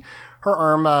it's neat. Her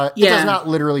arm, it does not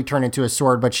literally turn into a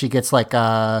sword, but she gets like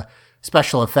a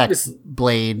special effects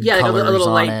blade. Yeah, like a little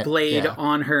on light it. blade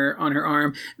on her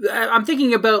arm. I'm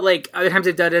thinking about like other times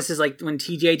they've done this is like when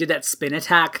TJ did that spin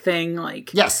attack thing.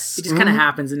 Like, yes, it just kind of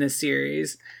happens in this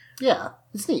series. Yeah,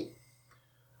 it's neat.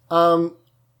 So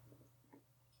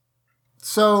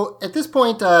at this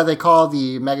point, they call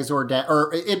the Megazord down,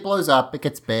 or it blows up. It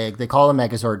gets big. They call the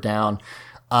Megazord down.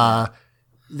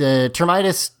 The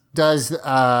Termitus does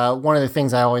one of the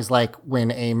things I always like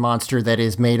when a monster that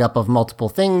is made up of multiple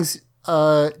things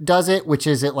does it, which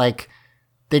is it like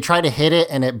they try to hit it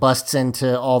and it busts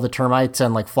into all the termites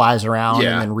and like flies around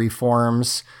and then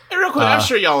reforms. Hey, real quick, I'm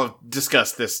sure y'all have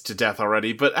discussed this to death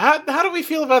already, but how do we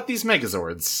feel about these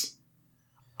Megazords?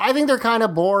 I think they're kind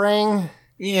of boring.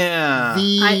 Yeah.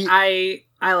 I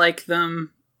like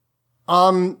them.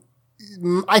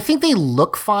 I think they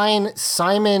look fine.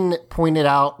 Simon pointed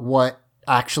out what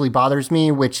actually bothers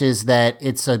me, which is that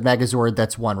it's a Megazord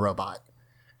that's one robot.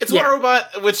 It's one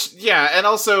robot, which, and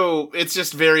also it's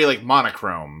just very, like,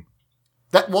 monochrome.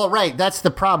 Right, that's the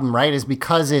problem, right? Is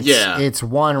because it's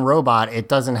one robot, it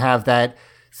doesn't have that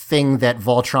thing that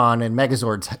Voltron and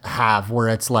Megazords have, where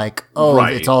it's like,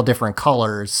 it's all different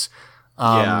colors.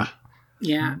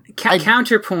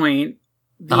 Counterpoint,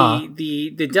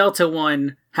 the Delta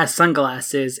one has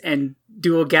sunglasses and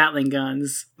dual Gatling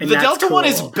guns. And the Delta one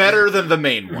is better than the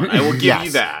main one. I will give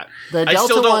you that. I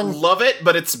still don't love it,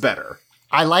 but it's better.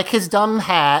 I like his dumb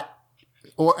hat.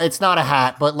 Or it's not a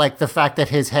hat, but like the fact that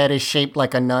his head is shaped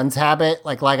like a nun's habit.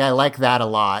 Like I like that a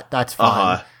lot. That's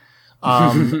fun.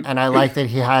 And I like that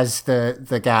he has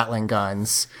the Gatling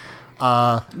guns.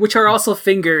 Which are also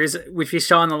fingers, which we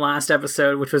saw in the last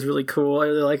episode, which was really cool. I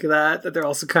really like that they're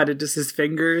also kind of just his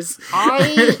fingers.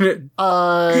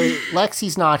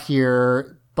 Lexi's not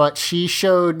here, but she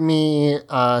showed me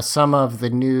some of the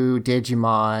new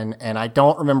Digimon, and I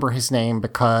don't remember his name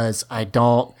because I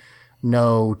don't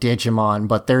know Digimon,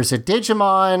 but there's a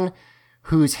Digimon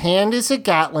whose hand is a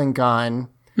Gatling gun,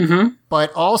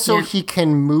 but also he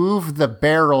can move the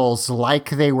barrels like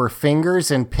they were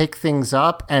fingers and pick things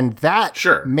up, and that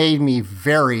made me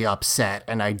very upset,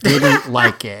 and I didn't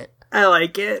like it. I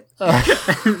like it.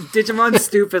 Digimon's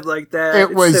stupid like that.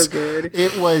 It's so good.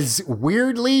 It was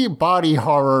weirdly body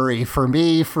horror-y for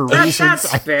me for reasons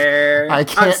that's fair. I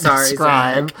can't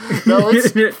describe. Zach. No,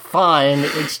 it's fine.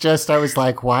 It's just I was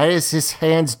like, why is his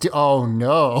hands oh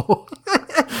no.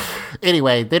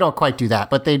 Anyway, they don't quite do that,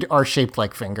 but they are shaped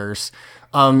like fingers.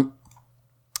 But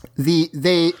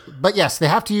yes, they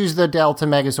have to use the Delta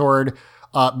Megazord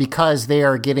because they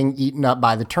are getting eaten up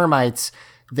by the termites.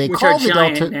 Which call are the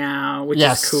giant Delta now, which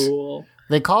is cool.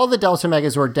 They call the Delta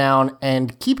Megazord down,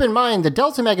 and keep in mind, the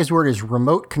Delta Megazord is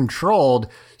remote controlled,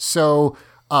 so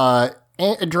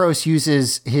Andros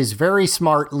uses his very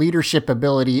smart leadership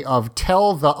ability of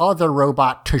tell the other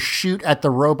robot to shoot at the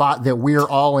robot that we're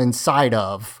all inside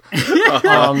of.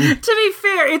 To be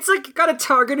fair, it's like got a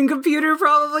targeting computer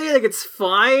probably, like it's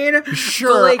fine.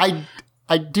 Sure,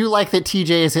 I do like that TJ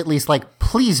is at least like,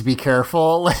 please be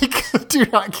careful, like, do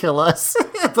not kill us.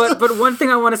 But one thing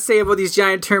I want to say about these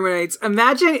giant termites,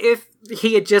 imagine if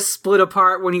he had just split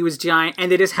apart when he was giant and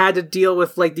they just had to deal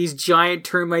with like these giant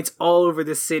termites all over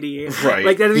the city. Right.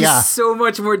 Like that'd be so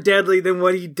much more deadly than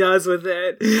what he does with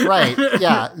it. Right.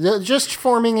 Yeah. Just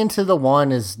forming into the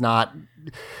one is not.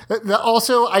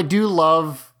 Also, I do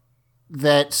love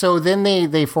that. So then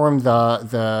they formed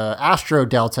the Astro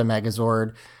Delta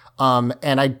Megazord.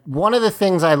 And one of the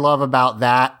things I love about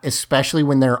that, especially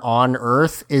when they're on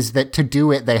Earth, is that to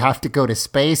do it, they have to go to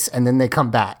space and then they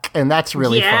come back. And that's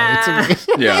really funny to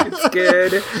me. Yeah. It's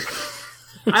good.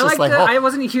 I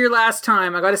wasn't here last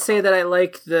time. I gotta say that I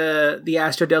like the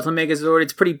Astro Delta Megazord.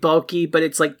 It's pretty bulky, but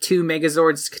it's like 2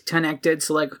 Megazords connected,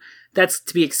 so like that's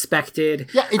to be expected.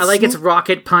 Yeah, I like its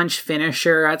rocket punch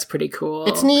finisher. That's pretty cool.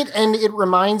 It's neat, and it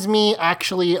reminds me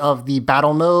actually of the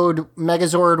battle mode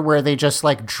Megazord, where they just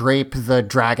like drape the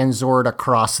Dragon Zord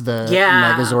across the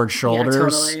Megazord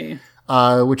shoulders,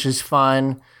 which is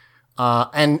fun.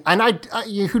 And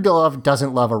who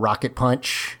doesn't love a rocket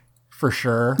punch? For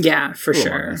sure. Yeah, for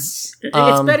sure. It's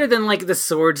better than like the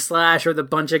sword slash or the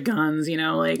bunch of guns, you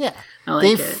know, like I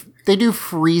like it. They do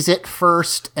freeze it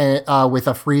first with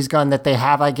a freeze gun that they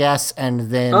have, I guess, and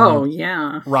then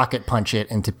rocket punch it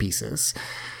into pieces.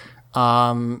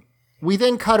 We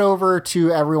then cut over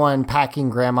to everyone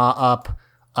packing Grandma up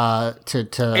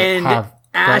to have...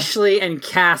 Ashley and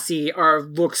Cassie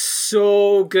look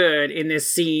so good in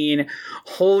this scene.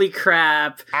 Holy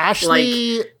crap.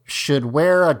 Ashley should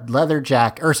wear a leather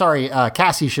jacket. Or sorry,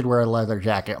 Cassie should wear a leather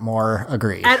jacket more.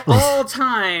 Agreed. At all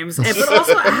times. But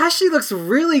also, Ashley looks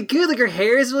really good. Like, her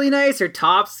hair is really nice. Her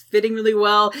top's fitting really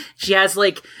well. She has,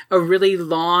 like, a really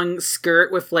long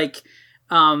skirt with, like,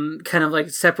 kind of like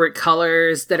separate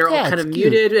colors that are all kind of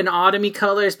muted and autumny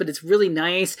colors, but it's really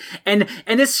nice. And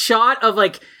this shot of,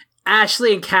 like,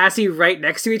 Ashley and Cassie right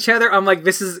next to each other, I'm like,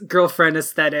 this is girlfriend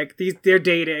aesthetic. They're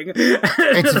dating.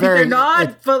 It's very, they're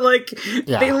not, but like,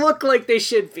 they look like they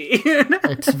should be.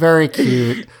 It's very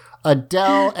cute.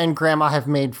 Adele and Grandma have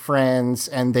made friends,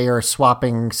 and they are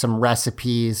swapping some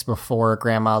recipes before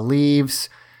Grandma leaves.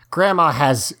 Grandma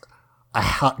has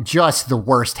just the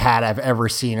worst hat I've ever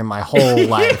seen in my whole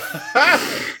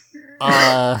life.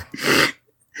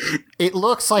 It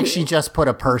looks like she just put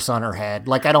a purse on her head.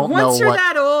 Like, I don't know what... Once you're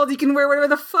that old, you can wear whatever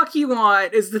the fuck you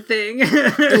want, is the thing.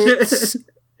 It's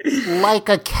like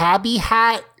a cabbie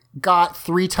hat got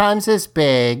 3 times as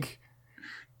big,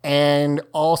 and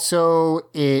also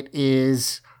it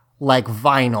is like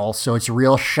vinyl, so it's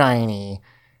real shiny,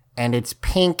 and it's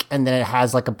pink, and then it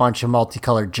has like a bunch of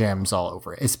multicolored gems all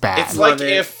over it. It's bad. It's like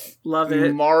if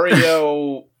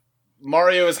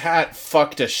Mario's hat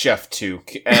fucked a chef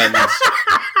toque, and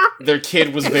their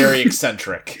kid was very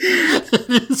eccentric.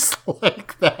 It is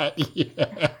like that,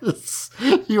 yes.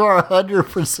 You are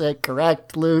 100%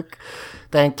 correct, Luke.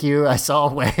 Thank you, as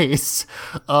always.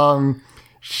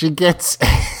 She gets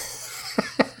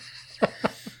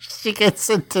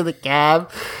into the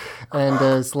cab and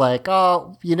is like,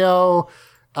 oh,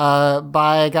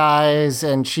 bye, guys.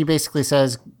 And she basically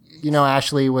says,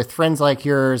 Ashley, with friends like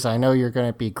yours, I know you're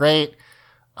going to be great.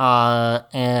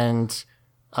 And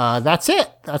that's it.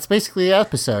 That's basically the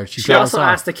episode. She also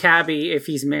asked the cabbie if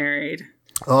he's married.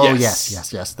 Oh, Yes.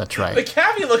 yes, that's The right.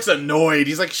 Cavi looks annoyed.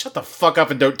 He's like, shut the fuck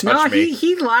up and don't touch No, me.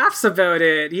 he laughs about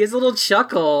it. He has a little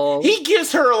chuckle. He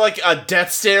gives her like a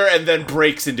death stare and then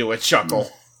breaks into a chuckle.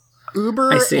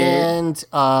 Uber I see. and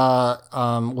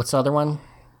what's the other one?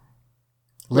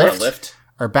 Lyft.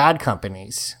 Are bad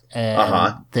companies, and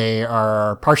Uh-huh. they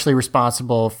are partially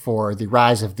responsible for the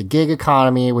rise of the gig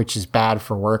economy, which is bad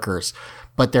for workers.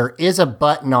 But there is a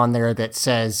button on there that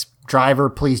says, "Driver,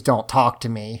 please don't talk to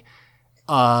me,"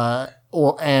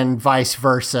 and vice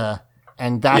versa,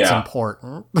 and that's Yeah.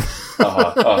 important.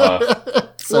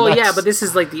 Well, yeah, that's- but this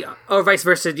is like or vice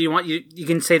versa. Do you want you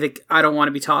can say that I don't want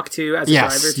to be talked to as a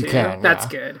Yes, driver too. you can,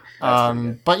 That's yeah.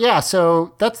 good. But yeah,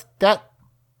 so that's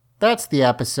the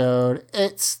episode.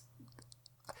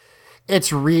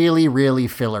 It's really, really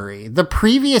fillery. The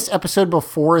previous episode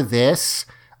before this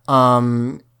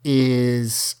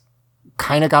is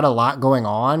kind of got a lot going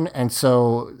on, and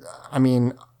so I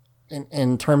mean,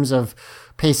 in terms of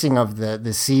pacing of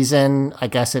the season, I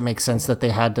guess it makes sense that they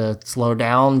had to slow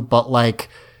down. But like,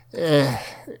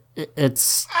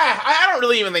 it's I don't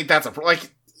really even think that's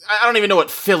I don't even know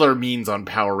what filler means on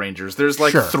Power Rangers. There's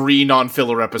like Sure. 3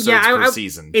 non-filler episodes per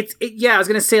season. Yeah, I was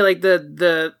gonna say like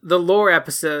the lore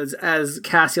episodes, as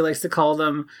Cassie likes to call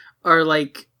them, are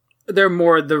like they're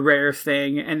more the rare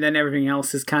thing, and then everything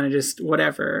else is kind of just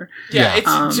whatever. Yeah, Yeah.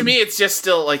 it's to me, it's just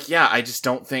still like, I just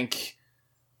don't think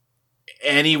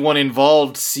anyone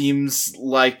involved seems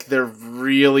like they're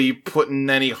really putting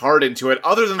any heart into it,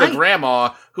 other than the grandma,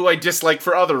 who I dislike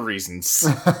for other reasons.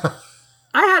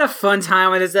 I had a fun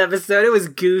time with this episode. It was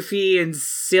goofy and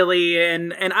silly,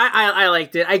 and I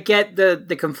liked it. I get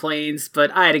the complaints,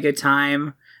 but I had a good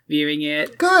time viewing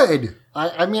it. good.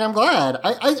 I mean, I'm glad.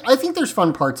 I think there's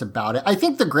fun parts about it. I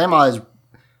think the grandma is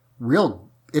real.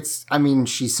 I mean,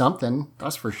 she's something.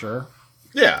 That's for sure.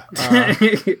 Yeah.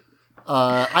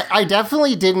 I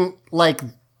definitely didn't like.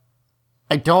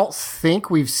 I don't think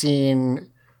we've seen.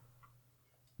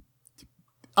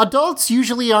 Adults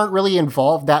usually aren't really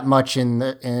involved that much in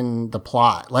the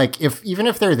plot. Like, even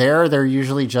if they're there, they're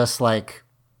usually just like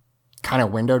kind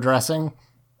of window dressing.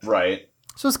 Right.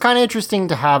 So it's kind of interesting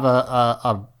to have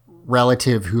a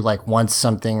relative who like wants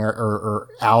something or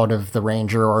out of the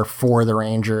Ranger or for the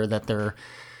Ranger that they're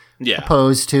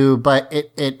opposed to, but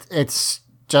it's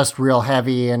just real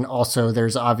heavy. And also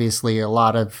there's obviously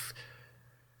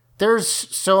there's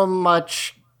so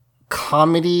much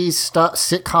comedy stuff,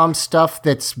 sitcom stuff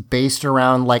that's based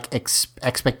around like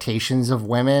expectations of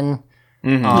women.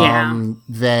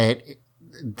 That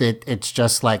it's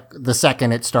just like the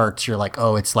second it starts, you're like,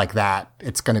 oh, it's like that.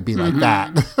 It's going to be like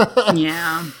that.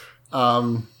 Yeah.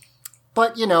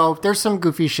 But you know, there's some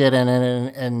goofy shit in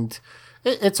it, and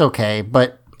it's okay.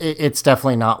 But it's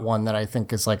definitely not one that I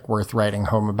think is like worth writing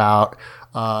home about.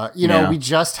 You know, we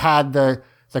just had the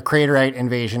Craterite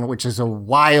invasion, which is a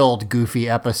wild, goofy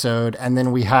episode, and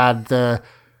then we had the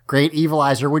Great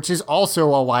Evilizer, which is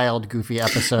also a wild, goofy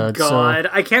episode. God,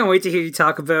 I can't wait to hear you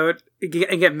talk about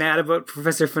and get mad about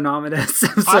Professor Phenomenus.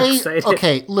 I'm so excited.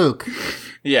 Okay, Luke.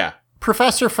 Yeah.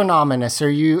 Professor Phenomenus,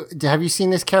 have you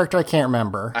seen this character? I can't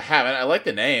remember. I haven't. I like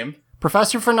the name.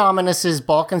 Professor Phenomenus is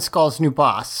Bulk and Skull's new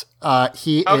boss. I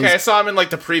saw him in like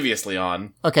the previously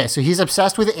on. Okay, so he's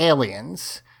obsessed with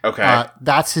aliens. Okay.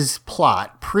 That's his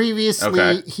plot.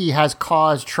 Previously, he has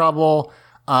caused trouble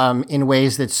in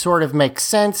ways that sort of make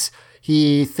sense.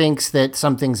 He thinks that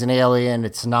something's an alien.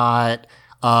 It's not.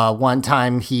 One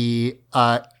time he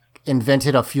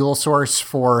invented a fuel source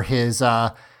for his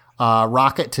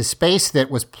rocket to space that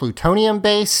was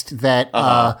plutonium-based that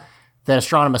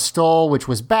Astronema stole, which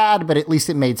was bad, but at least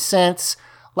it made sense.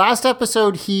 Last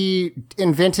episode, he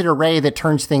invented a ray that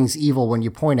turns things evil when you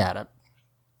point at it.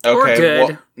 Or good,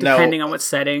 well, depending on what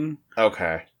setting.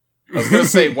 Okay. I was going to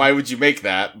say, why would you make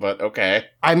that? But okay.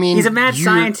 I mean, he's a mad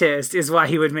scientist, is why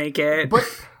he would make it.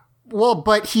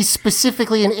 But he's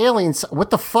specifically an alien. What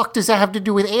the fuck does that have to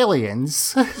do with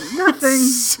aliens?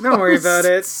 Nothing. Don't worry about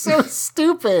it. So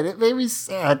stupid. It made me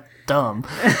sad. Dumb.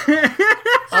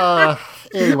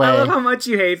 Anyway. I love how much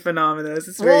you hate Phenomenus.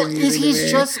 It's very amusing he's to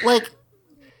me. just like...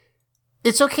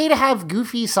 It's okay to have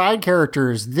goofy side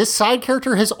characters. This side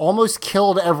character has almost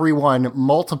killed everyone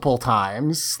multiple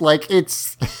times. Like,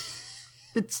 it's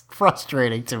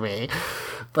frustrating to me.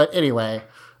 But anyway,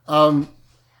 I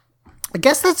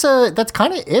guess that's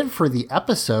kind of it for the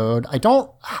episode.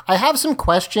 I have some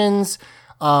questions.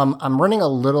 I'm running a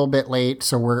little bit late,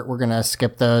 so we're going to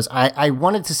skip those. I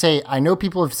wanted to say, I know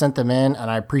people have sent them in, and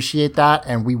I appreciate that,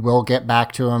 and we will get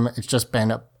back to them. It's just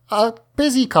been a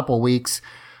busy couple weeks.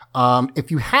 If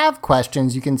you have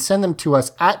questions, you can send them to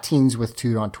us at Teens with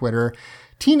Toot on Twitter,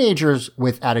 Teenagers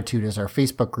with Attitude is our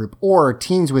Facebook group, or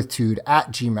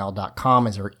teenswithtude@gmail.com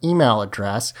is our email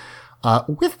address.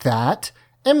 With that,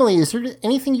 Emily, is there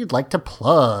anything you'd like to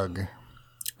plug?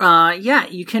 Yeah,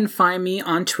 you can find me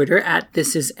on Twitter at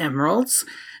ThisIsEmeralds.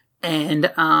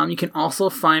 And you can also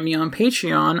find me on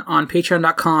Patreon on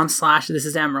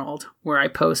patreon.com/ThisIsEmerald, where I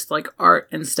post like art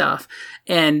and stuff.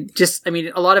 And just,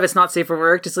 a lot of it's not safe for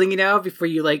work, just letting you know before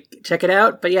you like check it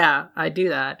out. But yeah, I do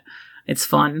that. It's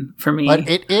fun for me. But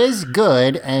it is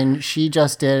good, and she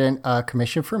just did a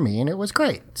commission for me, and it was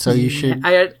great. So you should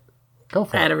go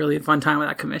for it. I had a really fun time with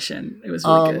that commission. It was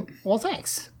really good. Well,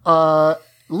 thanks.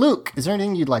 Luke, is there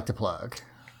anything you'd like to plug?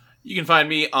 You can find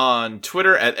me on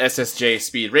Twitter at SSJ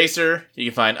Speed Racer.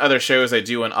 You can find other shows I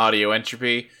do on Audio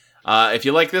Entropy. If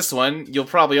you like this one, you'll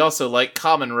probably also like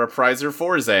Kamen Repriser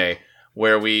Forze,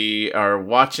 where we are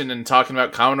watching and talking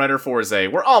about Kamen Rider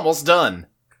Forze. We're almost done.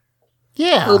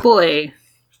 Yeah. Oh boy.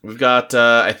 We've got,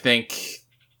 I think,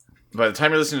 by the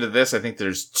time you're listening to this, I think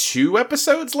there's 2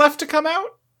 episodes left to come out.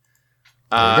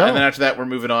 And then after that, we're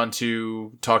moving on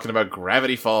to talking about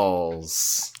Gravity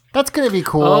Falls. That's going to be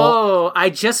cool. Oh, I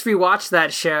just rewatched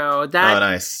that show. That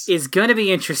nice. is going to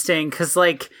be interesting because,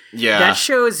 that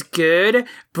show is good,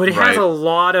 but it has a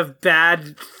lot of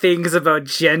bad things about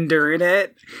gender in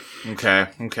it. Okay.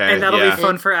 And that'll be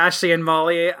fun for Ashley and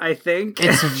Molly, I think.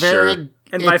 It's very... Sure.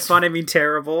 And by fun, I mean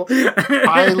terrible.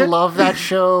 I love that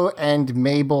show, and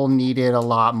Mabel needed a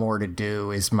lot more to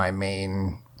do is my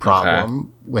main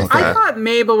problem with it. I thought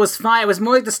Mabel was fine. It was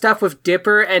more like the stuff with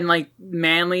Dipper and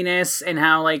manliness and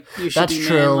how you should be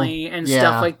manly and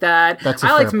stuff like that.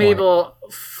 I like Mabel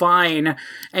fine,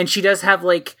 and she does have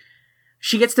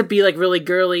she gets to be really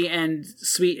girly and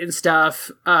sweet and stuff.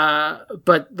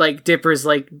 But Dipper's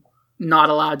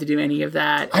not allowed to do any of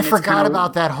that. I forgot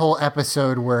about that whole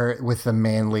episode where with the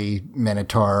manly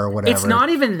Minotaur or whatever. It's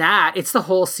not even that. It's the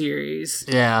whole series.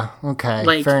 Yeah.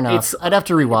 Okay. Fair enough. I'd have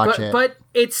to rewatch it. But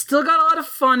it's still got a lot of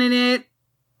fun in it.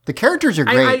 The characters are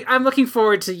great. I'm looking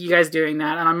forward to you guys doing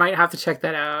that, and I might have to check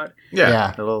that out.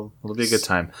 Yeah. It'll be a good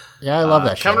time. Yeah, I love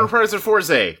that show. Kamen Rider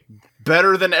Forze.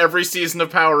 Better than every season of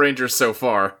Power Rangers so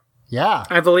far. Yeah.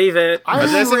 I believe it. Did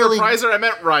I say Repriser? I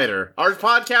meant Rider. Our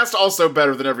podcast also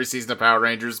better than every season of Power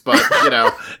Rangers, but,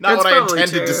 not what I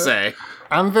intended to say.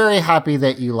 I'm very happy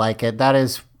that you like it. That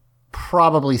is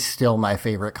probably still my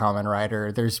favorite Kamen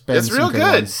Rider. There's been some good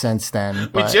ones since then.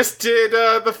 We just did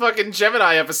the fucking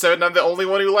Gemini episode, and I'm the only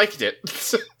one who liked it.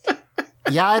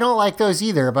 Yeah, I don't like those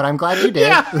either, but I'm glad you did.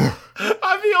 Yeah,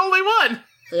 I'm the only one.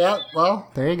 Yeah, well,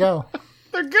 there you go.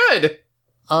 They're good.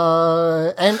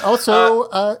 And also,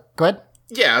 go ahead.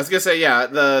 Yeah, I was gonna say,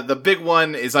 the big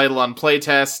one is Eidolon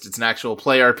Playtest. It's an actual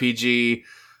play RPG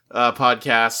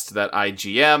podcast that I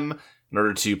GM in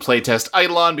order to playtest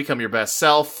Eidolon, Become Your Best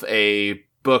Self, a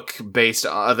book based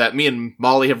that me and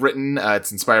Molly have written.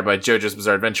 It's inspired by JoJo's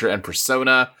Bizarre Adventure and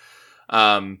Persona.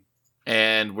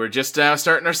 And we're just now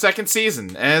starting our 2nd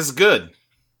season, and it's good.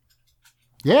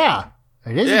 Yeah,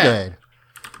 it is good.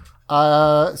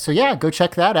 So yeah, go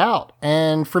check that out.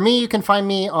 And for me, you can find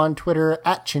me on Twitter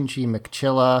at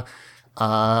ChinchiMcChilla.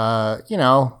 I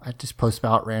just post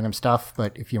about random stuff,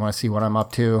 but if you want to see what I'm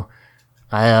up to,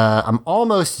 I'm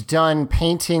almost done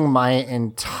painting my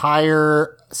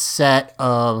entire set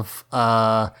of,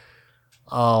 the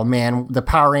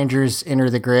Power Rangers Enter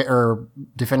the Grid or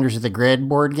Defenders of the Grid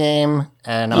board game.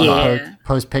 And I'll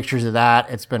post pictures of that.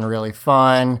 It's been really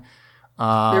fun.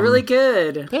 They're really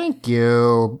good. Thank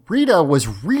you. Rita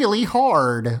was really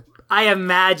hard. I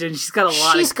imagine she's got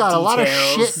a lot of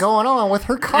shit going on with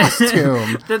her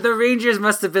costume. the Rangers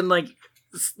must have been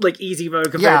easy mode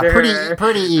compared to her.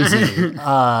 pretty easy.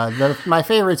 My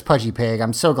favorite's Pudgy Pig.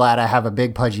 I'm so glad I have a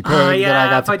big Pudgy Pig that I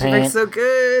got to paint. Pudgy Pig's so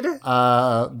good.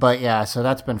 But yeah, so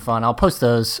that's been fun. I'll post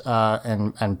those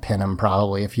and pin them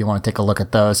probably if you want to take a look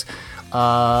at those.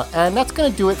 And that's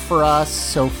going to do it for us.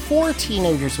 So for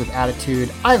Teenagers with Attitude,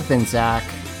 I've been Zach.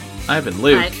 I've been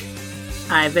Luke.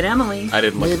 I've been Emily. I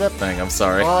didn't look at the thing. I'm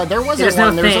sorry. There wasn't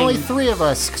one. There was only 3 of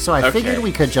us, so I figured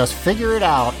we could just figure it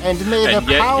out. And may the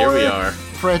power here we are.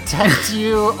 protect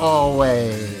you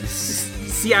always.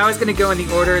 See, I was going to go in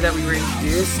the order that we were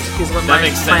introduced. That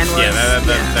makes sense. Yeah,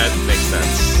 that makes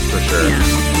sense for sure.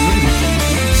 Yeah.